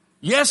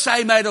 Yes,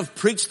 I might have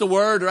preached the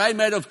word or I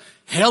might have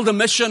held a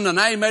mission and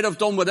I might have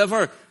done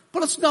whatever,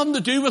 but it's nothing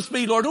to do with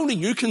me, Lord. Only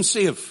you can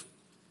save.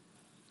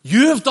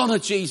 You have done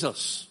it,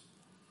 Jesus.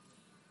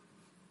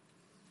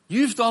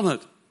 You've done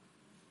it.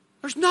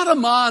 There's not a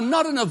man,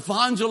 not an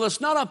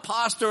evangelist, not a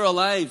pastor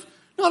alive,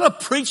 not a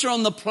preacher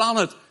on the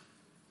planet,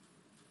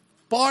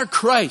 bar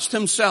Christ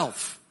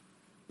himself,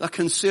 that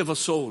can save a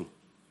soul.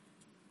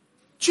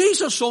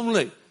 Jesus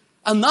only.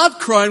 And that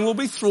crown will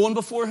be thrown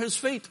before his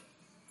feet.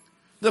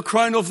 The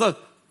crown of the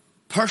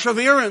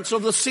perseverance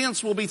of the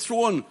saints will be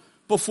thrown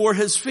before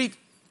his feet.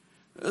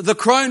 The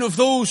crown of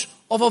those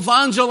of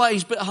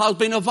has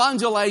been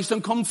evangelized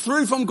and come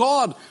through from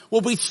God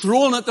will be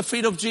thrown at the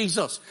feet of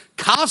Jesus.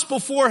 Cast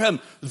before him,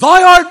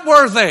 thou art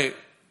worthy.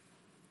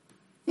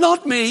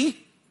 Not me,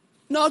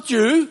 not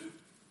you.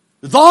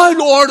 Thou,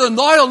 Lord, and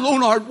thou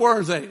alone art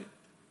worthy.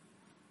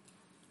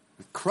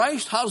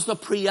 Christ has the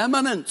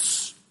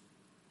preeminence.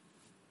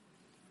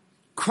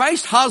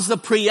 Christ has the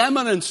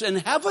preeminence in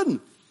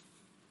heaven.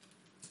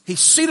 He's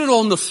seated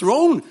on the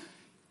throne.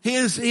 He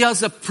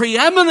has a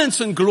preeminence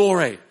in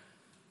glory.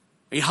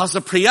 He has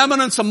the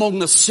preeminence among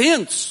the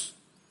saints.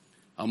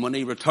 And when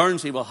he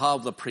returns, he will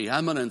have the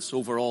preeminence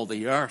over all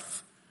the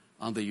earth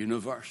and the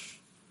universe.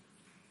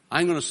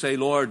 I'm going to say,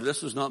 Lord,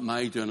 this is not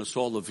my doing, it's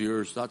all of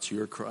yours. That's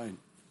your crown.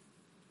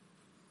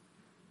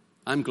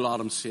 I'm glad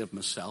I'm saved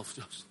myself.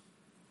 Just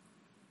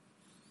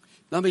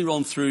let me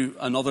run through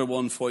another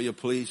one for you,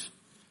 please.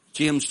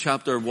 James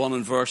chapter 1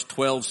 and verse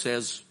 12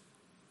 says,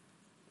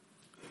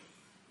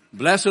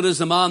 Blessed is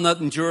the man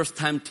that endureth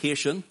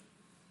temptation,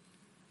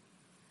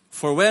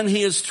 for when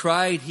he is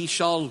tried, he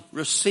shall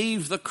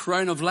receive the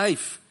crown of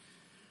life,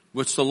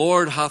 which the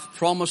Lord hath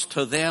promised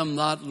to them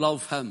that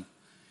love him.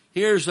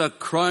 Here's a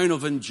crown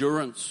of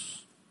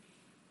endurance.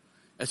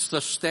 It's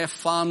the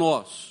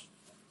Stephanos.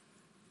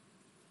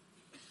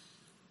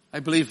 I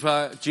believe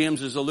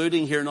James is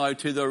alluding here now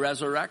to the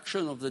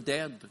resurrection of the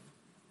dead.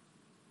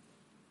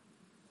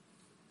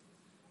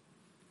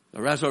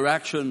 The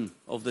resurrection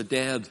of the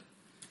dead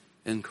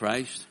in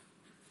Christ.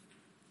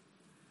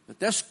 That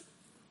this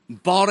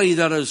body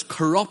that is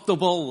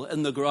corruptible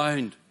in the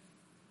ground,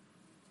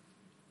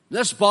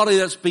 this body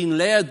that's been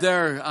laid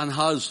there and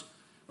has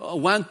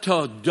went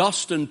to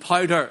dust and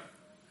powder,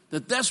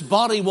 that this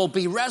body will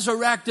be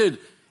resurrected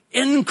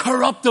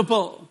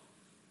incorruptible.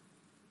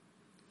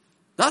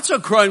 That's a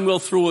crown we'll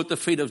throw at the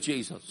feet of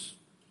Jesus.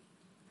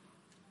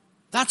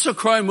 That's a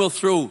crown we'll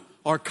throw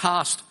or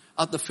cast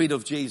at the feet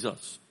of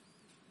Jesus.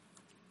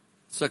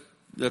 It's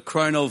the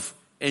crown of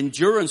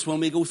endurance when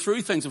we go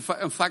through things. In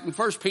fact, in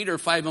 1 Peter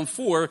 5 and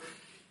 4,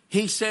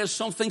 he says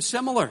something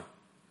similar.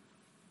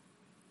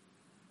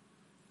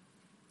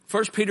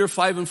 1 Peter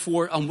 5 and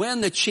 4, And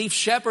when the chief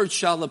shepherd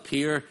shall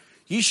appear,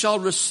 ye shall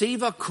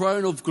receive a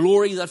crown of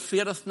glory that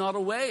fadeth not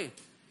away.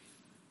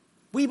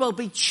 We will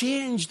be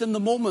changed in the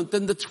moment,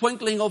 in the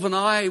twinkling of an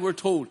eye, we're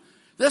told.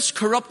 This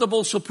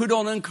corruptible shall put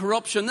on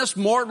incorruption. This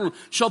mortal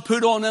shall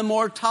put on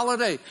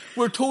immortality.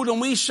 We're told, and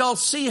we shall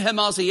see him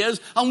as he is,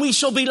 and we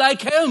shall be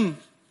like him.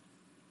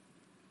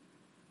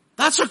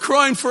 That's a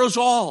crown for us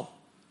all.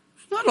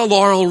 It's not a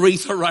laurel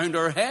wreath around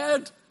our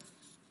head.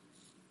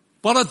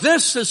 But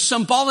this is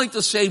symbolic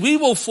to say we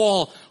will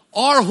fall,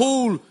 our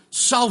whole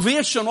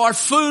salvation, our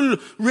full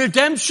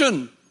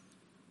redemption,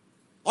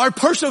 our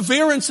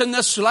perseverance in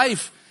this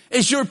life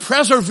is your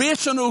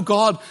preservation, O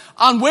God.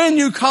 And when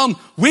you come,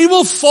 we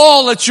will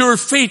fall at your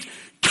feet,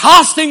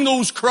 casting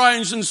those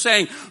crowns and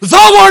saying,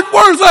 Thou art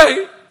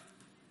worthy.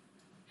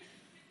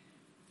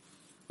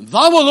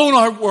 Thou alone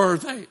art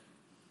worthy.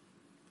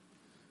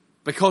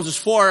 Because it's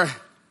for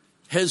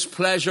his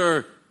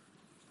pleasure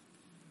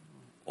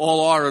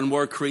all are and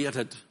were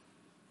created.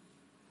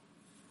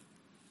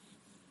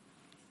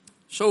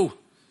 So,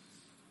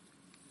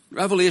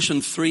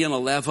 Revelation 3 and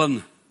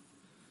 11.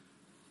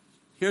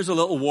 Here's a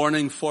little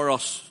warning for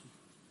us.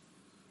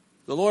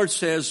 The Lord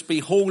says,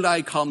 behold,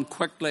 I come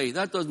quickly.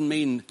 That doesn't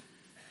mean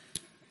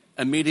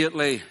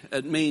immediately.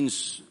 It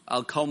means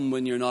I'll come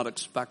when you're not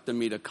expecting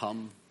me to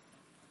come.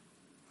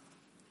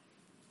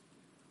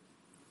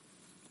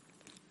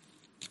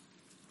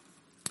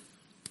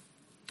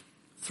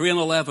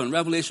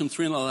 Revelation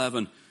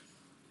 3:11.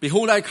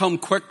 Behold, I come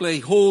quickly.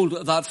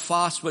 Hold that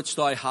fast which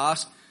thou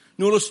hast.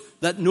 Notice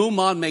that no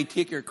man may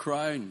take your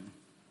crown.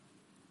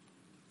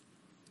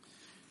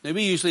 Now,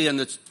 we usually in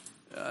the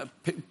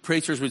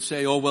preachers would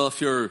say, oh, well,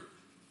 if you're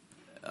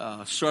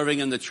serving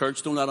in the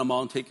church, don't let a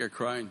man take your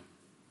crown.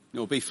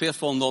 Be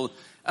faithful.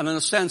 And in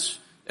a sense,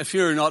 if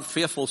you're not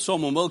faithful,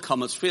 someone will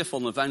come that's faithful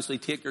and eventually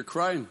take your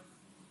crown.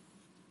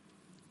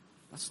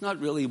 That's not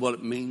really what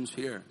it means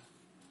here.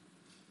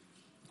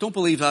 Don't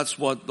believe that's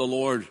what the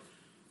Lord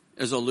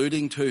is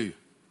alluding to.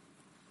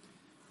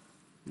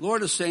 The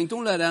Lord is saying,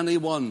 don't let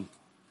anyone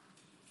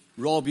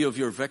rob you of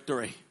your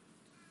victory.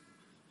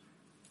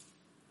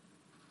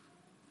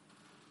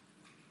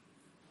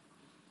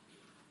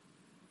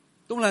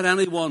 Don't let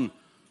anyone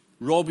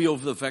rob you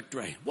of the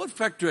victory. What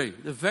victory?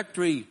 The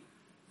victory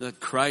that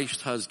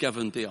Christ has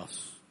given to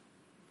us.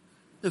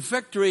 The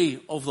victory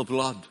of the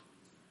blood.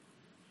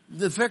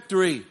 The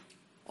victory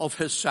of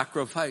his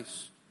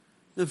sacrifice.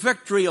 The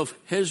victory of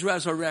his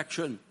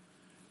resurrection.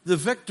 The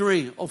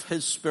victory of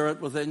his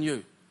Spirit within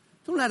you.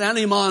 Don't let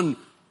any man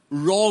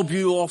rob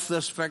you of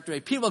this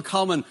victory. People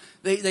come and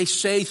they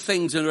say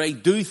things and they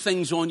do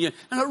things on you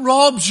and it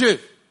robs you.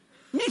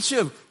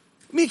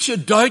 Makes you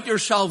doubt your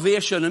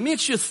salvation and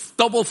makes you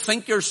double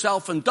think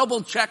yourself and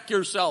double check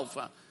yourself.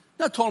 I'm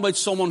not talking about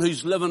someone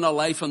who's living a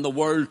life in the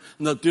world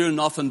and they're doing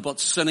nothing but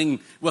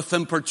sinning with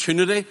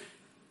importunity.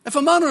 If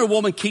a man or a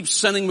woman keeps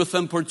sinning with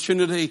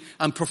importunity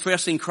and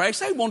professing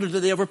Christ, I wonder,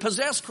 did they ever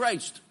possess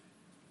Christ?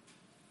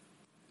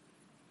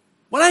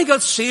 When I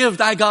got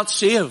saved, I got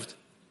saved.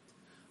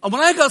 And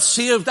when I got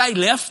saved, I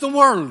left the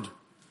world.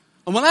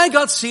 And when I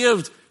got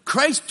saved,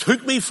 Christ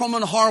took me from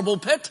an horrible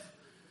pit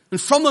and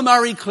from the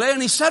miry clay,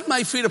 and he set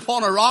my feet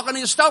upon a rock, and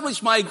he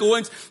established my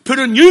goings, put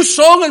a new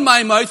song in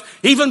my mouth,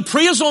 even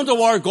praise unto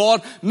our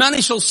God.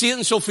 Many shall see it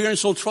and shall fear and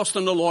shall trust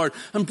in the Lord.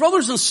 And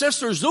brothers and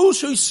sisters,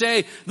 those who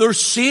say they're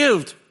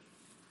saved,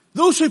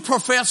 those who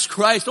profess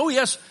Christ, oh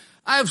yes,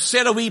 I've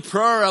said a wee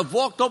prayer, I've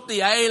walked up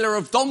the aisle, or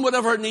I've done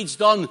whatever it needs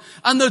done,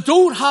 and they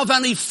don't have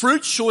any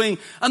fruit showing,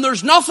 and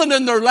there's nothing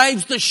in their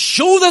lives to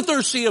show that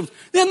they're saved,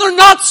 then they're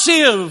not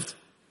saved.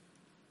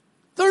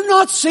 They're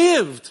not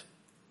saved.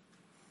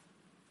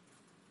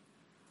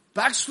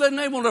 Backslidden,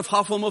 I wonder if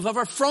half of them have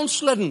ever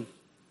front-slidden.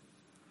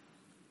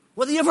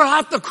 Were they ever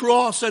at the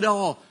cross at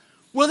all?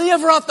 Were they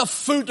ever at the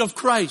foot of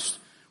Christ?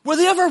 Were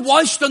they ever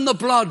washed in the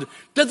blood?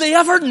 Did they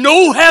ever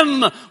know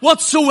him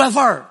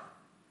whatsoever?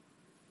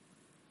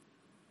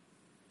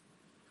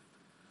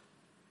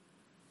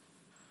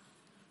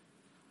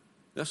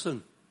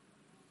 Listen,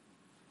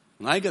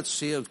 when I got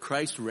saved,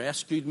 Christ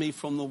rescued me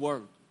from the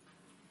world.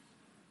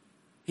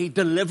 He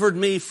delivered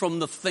me from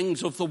the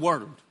things of the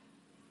world.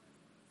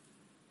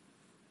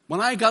 When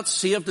I got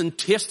saved and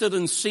tasted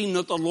and seen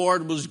that the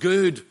Lord was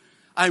good,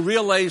 I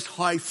realized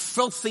how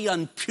filthy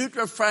and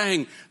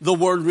putrefying the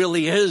world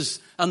really is,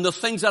 and the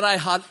things that I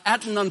had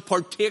eaten and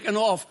partaken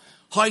of,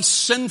 how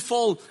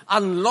sinful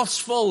and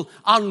lustful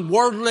and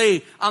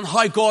worldly, and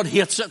how God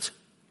hates it.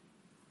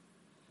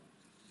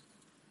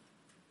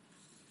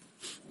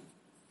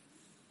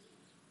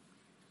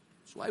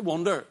 So I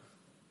wonder,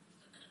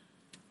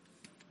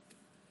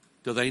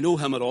 do they know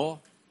him at all?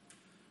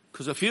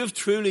 Because if you've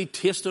truly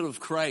tasted of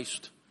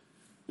Christ,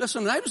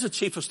 listen, I was the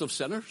chiefest of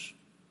sinners.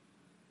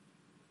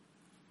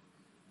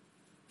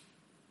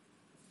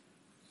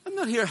 I'm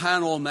not here high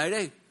and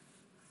almighty.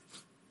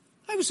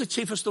 I was the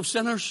chiefest of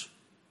sinners.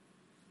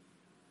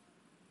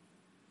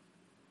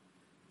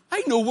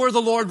 I know where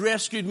the Lord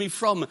rescued me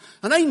from,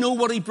 and I know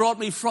what he brought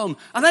me from,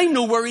 and I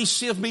know where he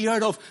saved me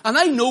out of, and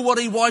I know what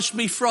he washed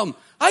me from.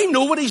 I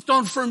know what he's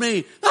done for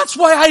me. That's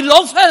why I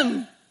love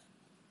him.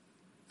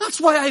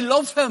 That's why I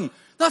love him.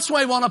 That's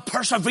why I want to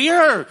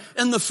persevere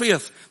in the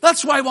faith.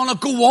 That's why I want to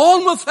go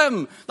on with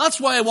him.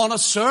 That's why I want to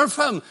serve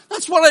him.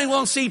 That's why I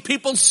want to see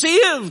people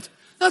saved.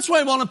 That's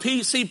why I want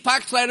to see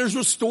backsliders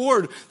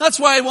restored. That's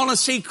why I want to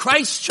see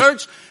Christ's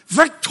church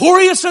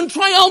victorious and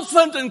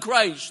triumphant in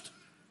Christ.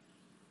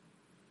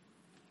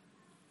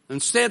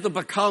 Instead to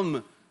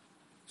become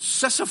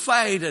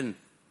sissified and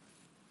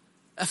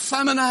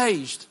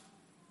effeminized.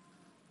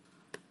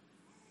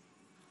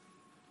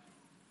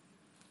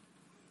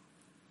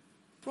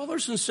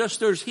 Brothers and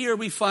sisters, here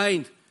we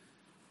find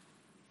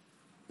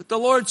that the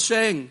Lord's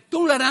saying,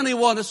 don't let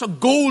anyone, it's a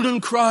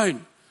golden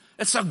crown.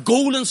 It's a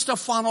golden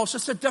Stephanos.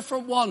 It's a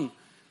different one.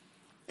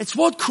 It's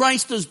what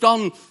Christ has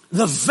done,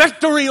 the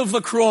victory of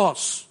the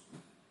cross.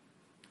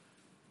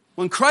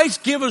 When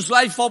Christ gave his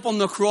life up on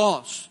the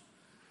cross,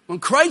 when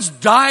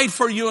Christ died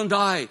for you and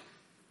I,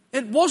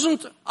 it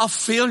wasn't a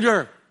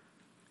failure.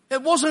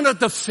 It wasn't a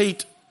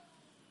defeat.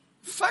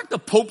 In fact, the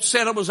Pope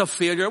said it was a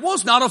failure. It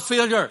was not a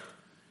failure.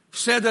 He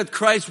said that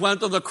Christ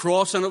went to the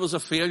cross and it was a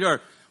failure.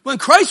 When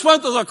Christ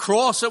went to the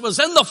cross, it was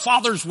in the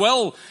Father's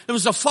will. It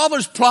was the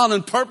Father's plan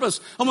and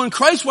purpose. And when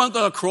Christ went to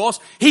the cross,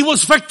 he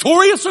was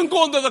victorious in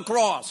going to the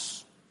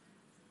cross.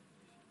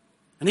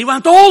 And he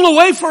went all the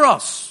way for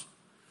us.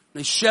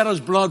 And he shed his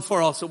blood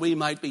for us that we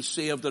might be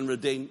saved and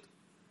redeemed.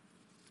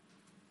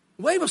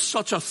 Why was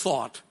such a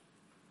thought?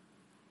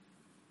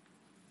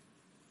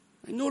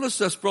 Notice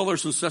this,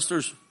 brothers and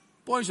sisters.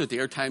 Boys, the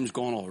dear time's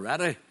gone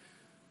already.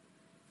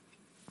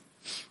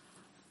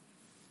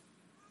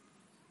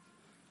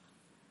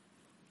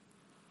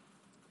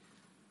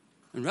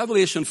 In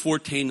Revelation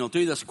 14, I'll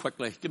do this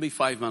quickly. Give me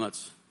 5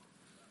 minutes.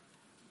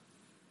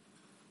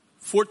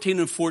 14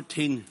 and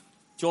 14,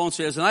 John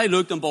says, "And I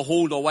looked, and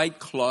behold, a white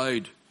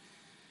cloud.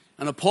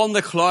 And upon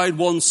the cloud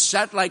one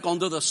sat like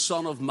unto the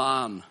Son of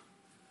Man,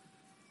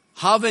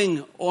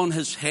 having on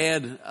his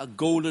head a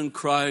golden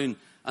crown,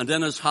 and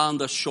in his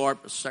hand a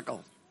sharp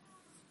sickle."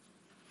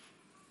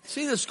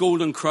 See this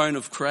golden crown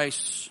of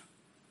Christ?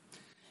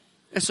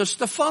 It's a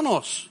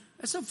Stephanos.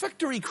 It's a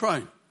victory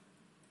crown.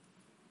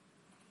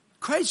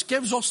 Christ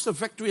gives us the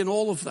victory in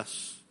all of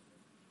this.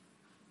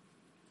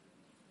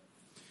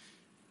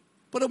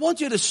 But I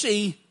want you to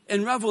see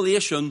in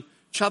Revelation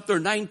chapter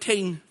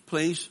 19,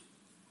 please.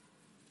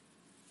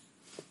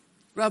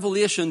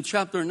 Revelation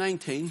chapter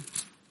 19.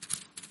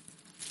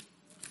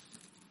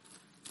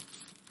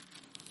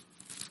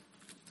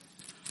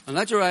 And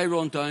let your eye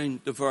run down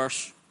to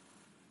verse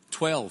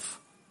 12.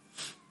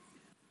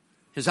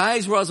 His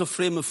eyes were as a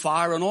flame of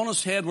fire, and on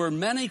his head were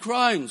many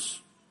crowns.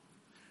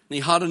 And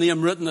he had a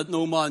name written that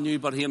no man knew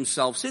but he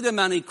himself. See the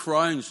many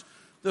crowns.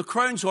 The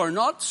crowns are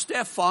not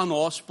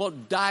Stephanos,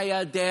 but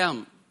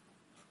diadem.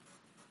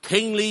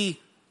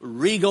 Kingly,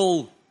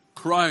 regal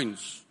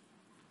crowns.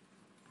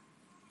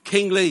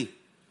 Kingly,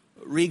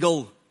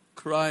 regal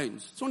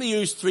crowns. It's only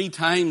used 3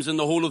 times in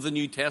the whole of the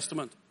New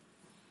Testament.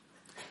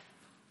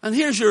 And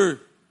here's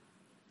your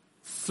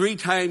 3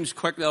 times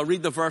quickly. I'll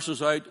read the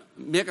verses out,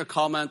 make a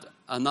comment,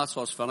 and that's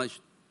us finished.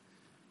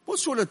 What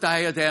sort of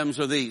diadems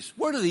are these?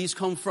 Where do these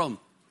come from?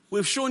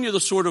 We've shown you the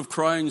sort of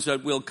crowns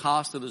that we'll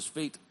cast at his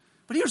feet.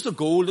 But here's the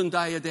golden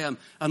diadem.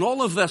 And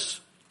all of this,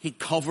 he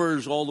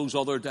covers all those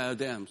other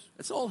diadems.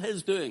 It's all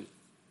his doing.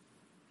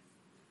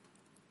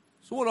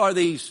 So what are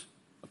these?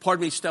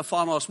 Pardon me,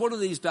 Stephanos. What are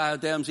these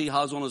diadems he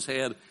has on his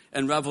head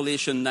in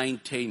Revelation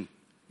 19?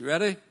 You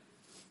ready?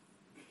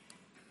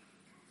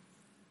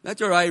 Let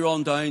your eye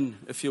run down,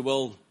 if you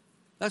will.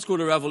 Let's go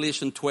to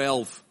Revelation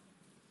 12.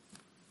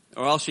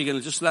 Or else you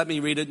can just let me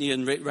read it and you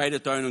can write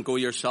it down and go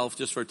yourself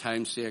just for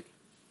time's sake.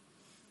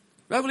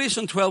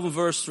 Revelation 12 and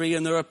verse 3,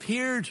 "And there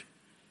appeared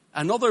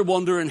another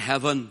wonder in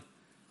heaven,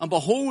 and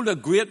behold, a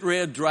great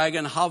red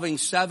dragon having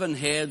 7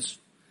 heads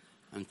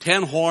and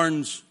 10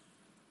 horns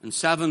and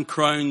 7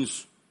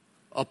 crowns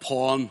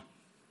upon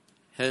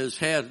his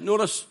head."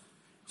 Notice,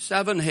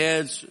 7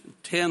 heads,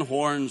 10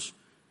 horns,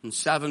 and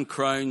 7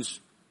 crowns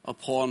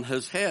upon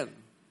his head.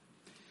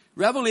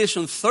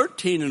 Revelation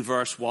 13 and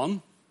verse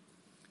 1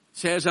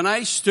 says, "And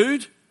I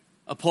stood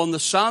upon the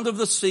sand of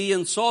the sea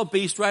and saw a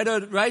beast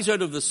rise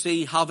out of the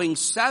sea, having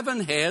 7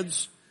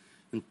 heads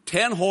and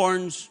 10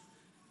 horns,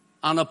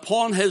 and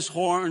upon his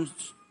horns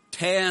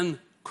 10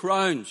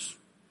 crowns,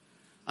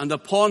 and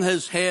upon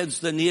his heads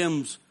the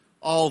names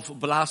of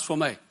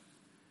blasphemy."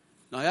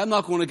 Now, I'm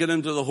not going to get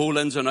into the whole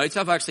ins and outs.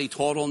 I've actually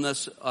taught on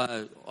this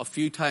a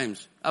few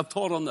times. I've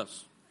taught on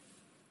this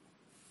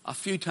a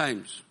few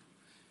times.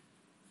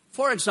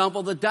 For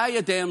example, the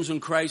diadems on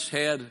Christ's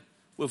head,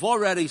 we've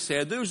already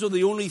said, those are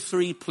the only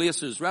 3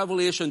 places.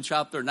 Revelation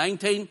chapter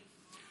 19,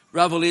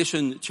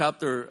 Revelation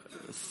chapter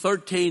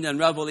 13, and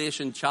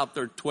Revelation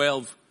chapter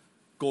 12,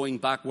 going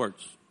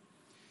backwards.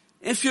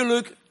 If you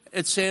look,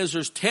 it says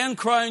there's 10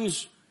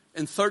 crowns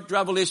in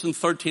Revelation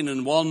 13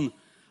 and 1,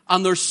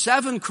 and there's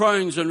 7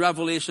 crowns in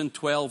Revelation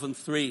 12 and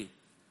 3.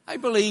 I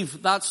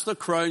believe that's the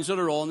crowns that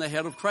are on the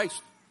head of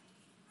Christ.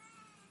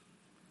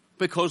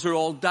 Because they're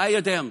all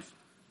diadems.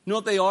 You know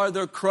what they are?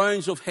 They're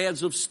crowns of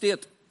heads of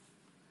state.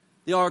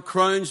 They are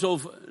crowns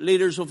of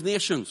leaders of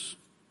nations.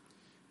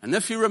 And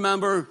if you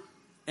remember,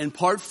 in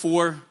part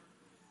 4,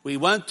 we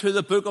went to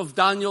the book of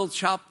Daniel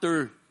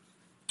chapter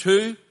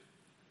 2.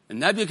 And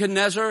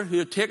Nebuchadnezzar, who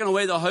had taken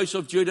away the house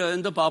of Judah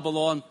into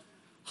Babylon,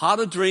 had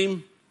a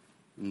dream.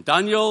 And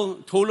Daniel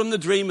told him the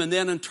dream and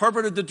then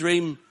interpreted the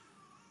dream.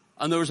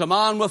 And there was a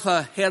man with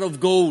a head of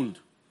gold,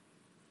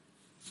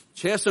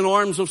 chest and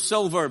arms of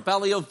silver,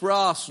 belly of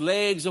brass,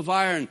 legs of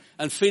iron,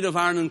 and feet of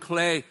iron and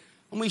clay.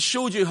 And we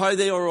showed you how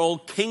they are all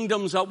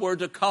kingdoms that were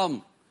to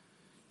come.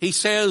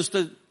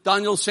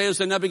 Daniel says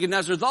to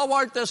Nebuchadnezzar, "Thou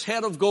art this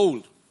head of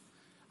gold.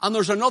 And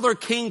there's another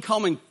king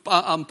coming,"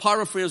 I'm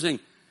paraphrasing.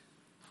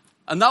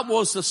 "And that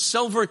was the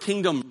silver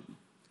kingdom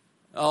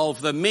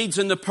of the Medes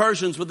and the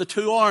Persians with the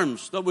 2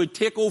 arms that would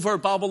take over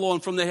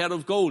Babylon from the head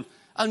of gold."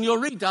 And you'll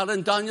read that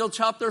in Daniel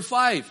chapter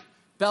 5,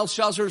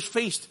 Belshazzar's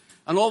feast.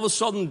 And all of a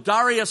sudden,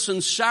 Darius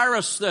and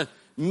Cyrus, the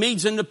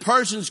Medes and the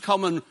Persians,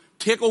 come and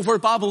take over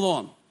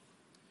Babylon.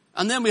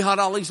 And then we had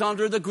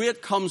Alexander the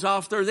Great comes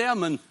after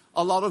them in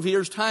a lot of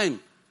years'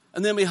 time.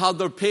 And then we had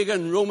their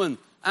pagan Roman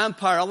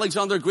Empire.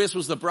 Alexander the Great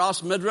was the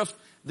brass midriff,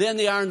 then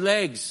the iron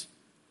legs.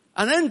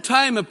 And in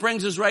time it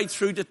brings us right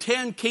through to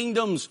 10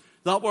 kingdoms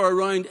that were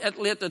around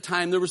Italy at the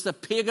time. There was the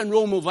pagan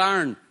Rome of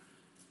iron.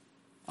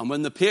 And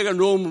when the pagan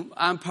Roman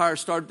Empire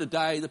started to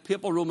die, the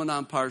papal Roman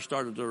Empire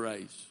started to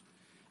rise.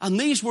 And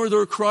these were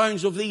their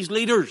crowns of these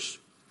leaders.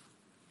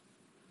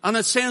 And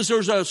it says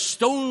there's a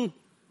stone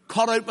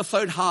cut out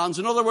without hands.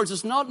 In other words,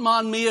 it's not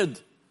man-made.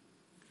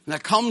 And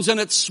it comes and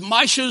it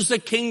smashes the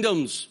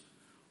kingdoms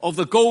of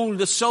the gold,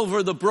 the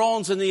silver, the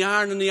bronze, and the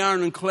iron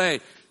and clay.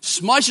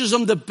 Smashes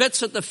them to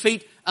bits at the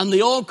feet, and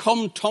they all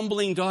come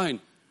tumbling down.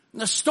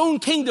 And the stone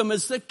kingdom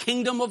is the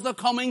kingdom of the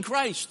coming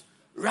Christ.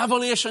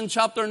 Revelation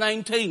chapter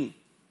 19.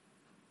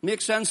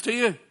 Makes sense to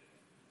you?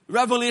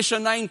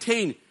 Revelation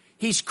 19.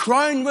 He's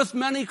crowned with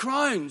many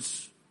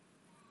crowns.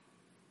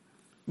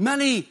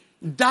 Many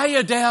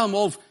diadem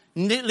of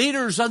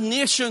leaders and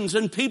nations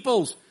and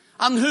peoples.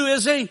 And who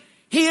is he?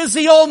 He is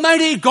the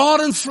Almighty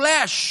God in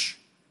flesh.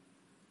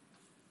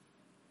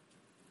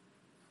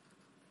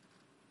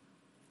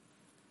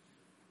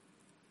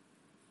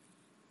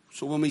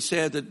 So when we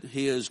said that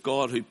he is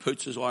God who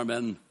puts his arm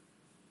in,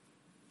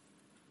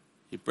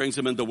 he brings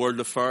them into world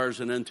affairs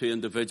and into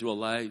individual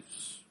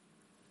lives.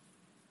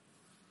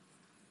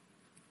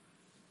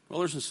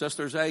 Brothers and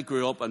sisters, I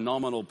grew up a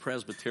nominal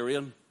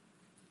Presbyterian.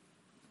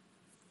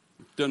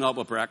 Doing up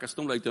with breakfast.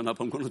 Don't like doing up,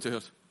 I'm going to do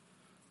it.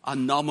 A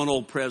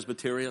nominal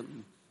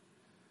Presbyterian.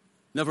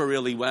 Never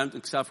really went,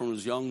 except when I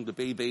was young, the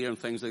BB and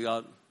things like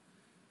that.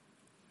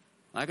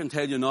 I can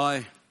tell you now,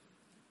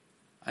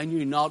 I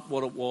knew not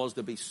what it was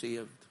to be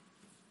saved.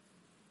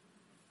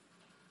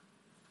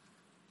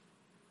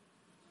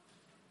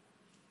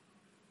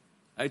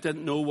 I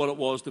didn't know what it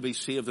was to be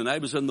saved, and I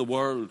was in the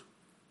world.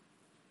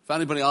 If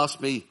anybody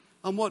asked me,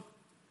 and what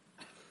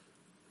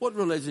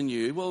religion are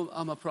you? Well,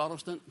 I'm a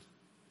Protestant.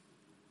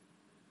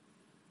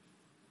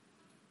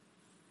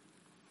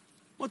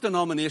 What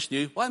denomination are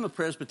you? Well, I'm a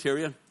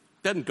Presbyterian.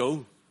 Didn't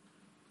go.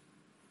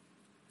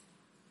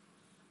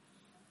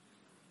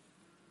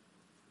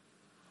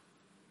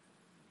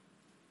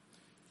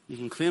 You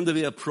can claim to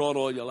be a prod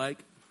all you like.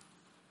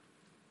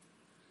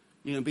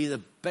 You can be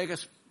the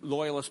biggest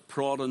loyalist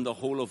prod in the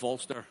whole of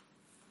Ulster.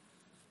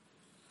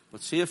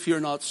 But see if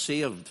you're not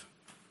saved.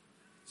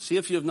 See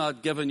if you've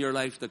not given your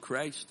life to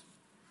Christ.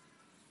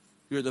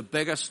 You're the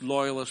biggest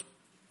loyalist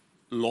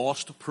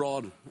lost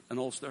prod in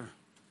Ulster.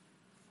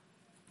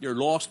 You're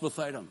lost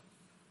without him.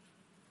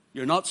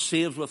 You're not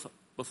saved without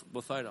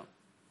him.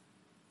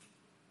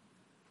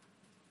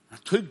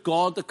 It took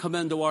God to come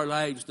into our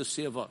lives to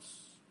save us.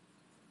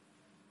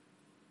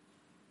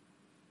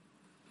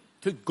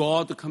 It took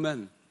God to come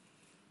in.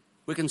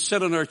 We can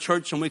sit in our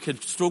church and we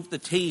could stroke the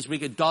T's, we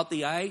could dot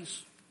the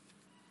I's.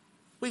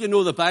 We can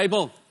know the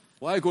Bible.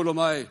 Well, I go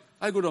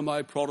to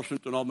my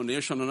Protestant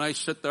denomination and I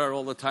sit there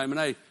all the time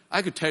and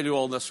I could tell you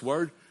all this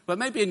word. But it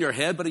might be in your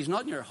head, but he's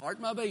not in your heart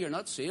maybe. You're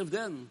not saved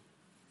then.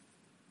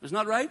 Isn't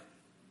that right?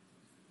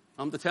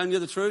 I'm telling you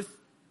the truth.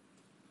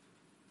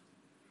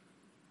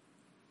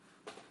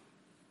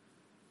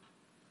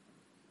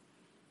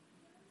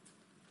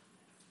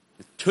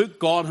 It took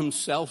God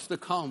himself to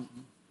come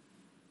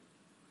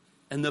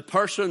in the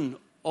person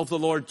of the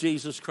Lord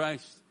Jesus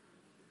Christ.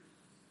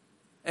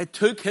 It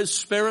took his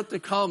Spirit to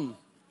come,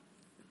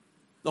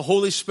 the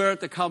Holy Spirit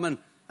to come in,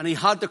 and he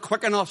had to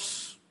quicken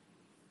us.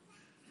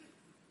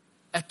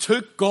 It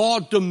took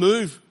God to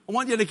move. I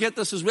want you to get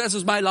this. This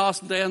is my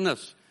last day in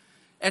this.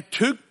 It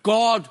took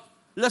God,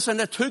 listen,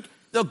 it took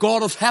the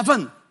God of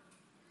heaven.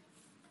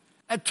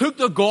 It took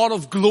the God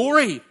of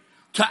glory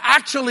to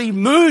actually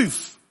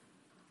move.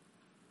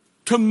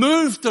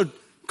 To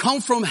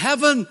come from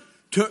heaven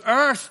to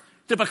earth,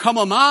 to become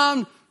a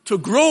man, to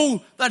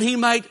grow, that he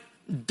might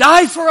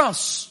die for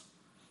us.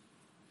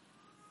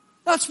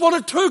 That's what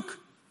it took.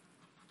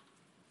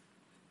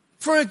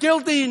 For a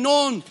guilty,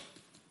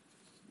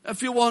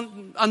 if you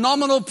want, a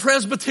nominal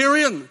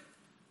Presbyterian.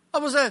 I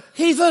was a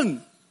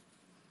heathen.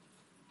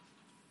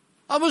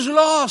 I was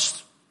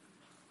lost.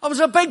 I was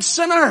a big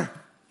sinner.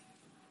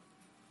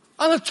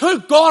 And it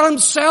took God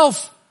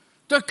himself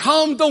to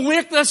come to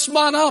wake this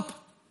man up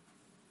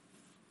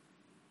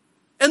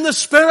in the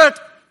Spirit,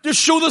 to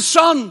show the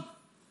Son.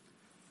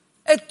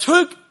 It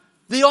took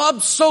the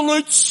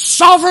absolute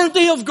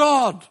sovereignty of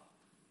God.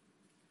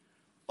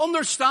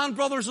 Understand,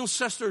 brothers and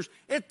sisters,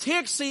 it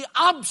takes the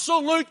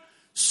absolute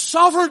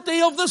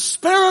sovereignty of the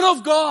Spirit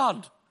of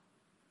God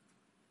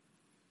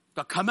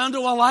to come into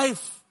a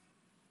life,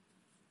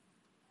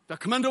 to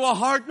come into a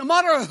heart, no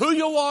matter who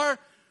you are,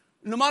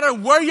 no matter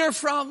where you're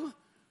from,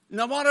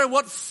 no matter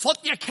what foot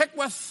you kick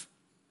with.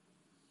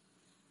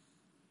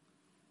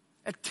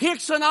 It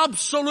takes an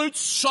absolute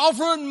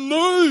sovereign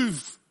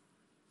move.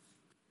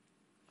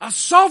 A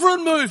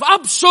sovereign move,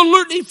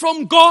 absolutely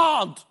from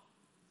God,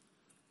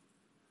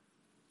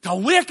 to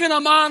waken a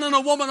man and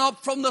a woman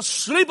up from the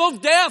sleep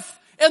of death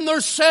in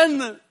their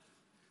sin,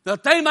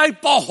 that they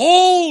might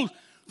behold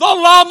the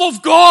Lamb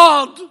of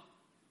God.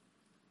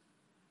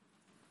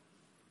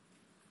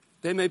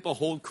 They may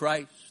behold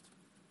Christ.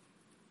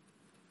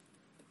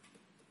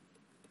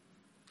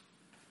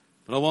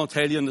 And I want to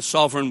tell you, in the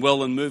sovereign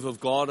will and move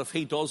of God, if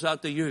he does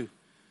that to you,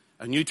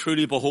 and you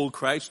truly behold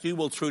Christ, you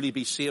will truly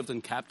be saved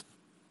and kept.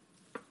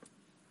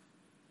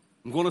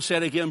 I'm going to say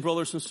it again,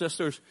 brothers and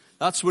sisters.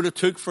 That's what it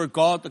took for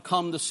God to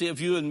come to save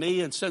you and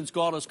me. And since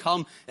God has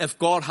come, if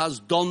God has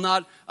done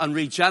that and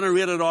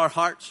regenerated our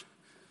hearts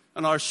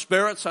and our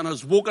spirits and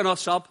has woken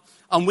us up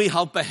and we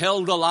have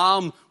beheld the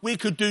Lamb, we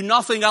could do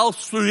nothing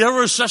else through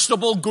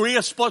irresistible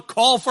grace but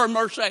call for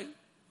mercy.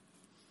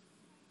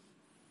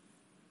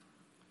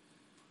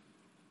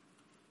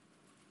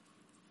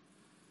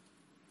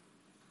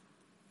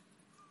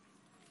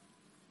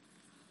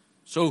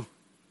 So,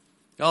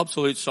 the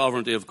absolute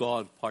sovereignty of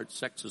God, part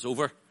 6 is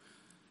over.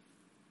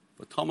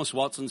 But Thomas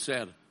Watson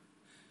said,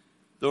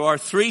 there are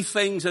 3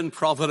 things in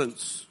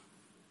providence: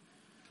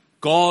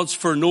 God's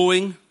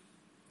foreknowing,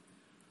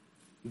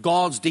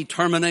 God's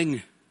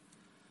determining,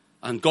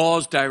 and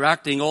God's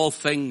directing all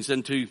things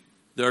into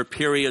their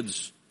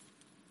periods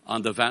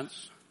and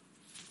events.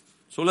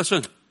 So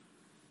listen,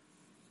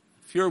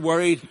 if you're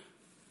worried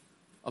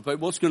about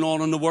what's going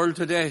on in the world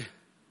today,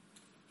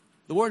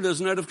 the world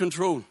isn't out of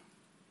control.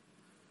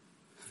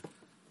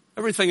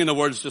 Everything in the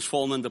world's just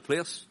fallen into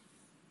place.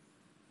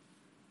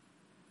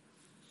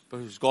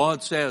 Because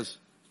God says,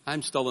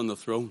 I'm still on the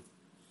throne.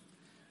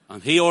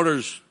 And he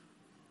orders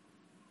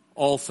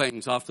all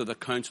things after the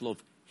counsel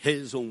of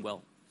his own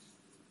will.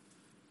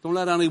 Don't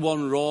let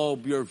anyone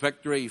rob your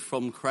victory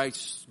from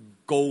Christ's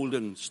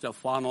golden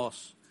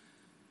Stephanos.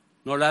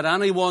 Nor let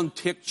anyone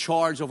take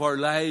charge of our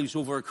lives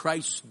over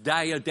Christ's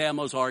diadem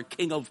as our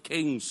King of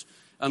Kings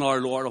and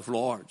our Lord of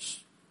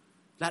Lords.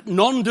 Let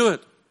none do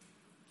it.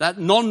 Let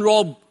none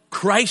rob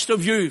Christ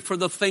of you for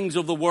the things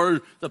of the world,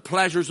 the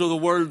pleasures of the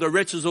world, the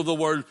riches of the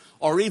world,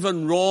 or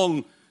even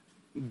wrong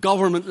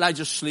government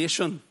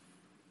legislation.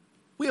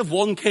 We have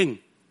one King. And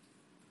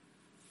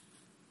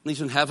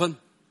he's in heaven.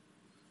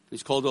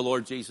 He's called the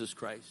Lord Jesus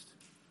Christ.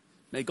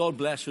 May God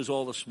bless us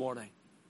all this morning.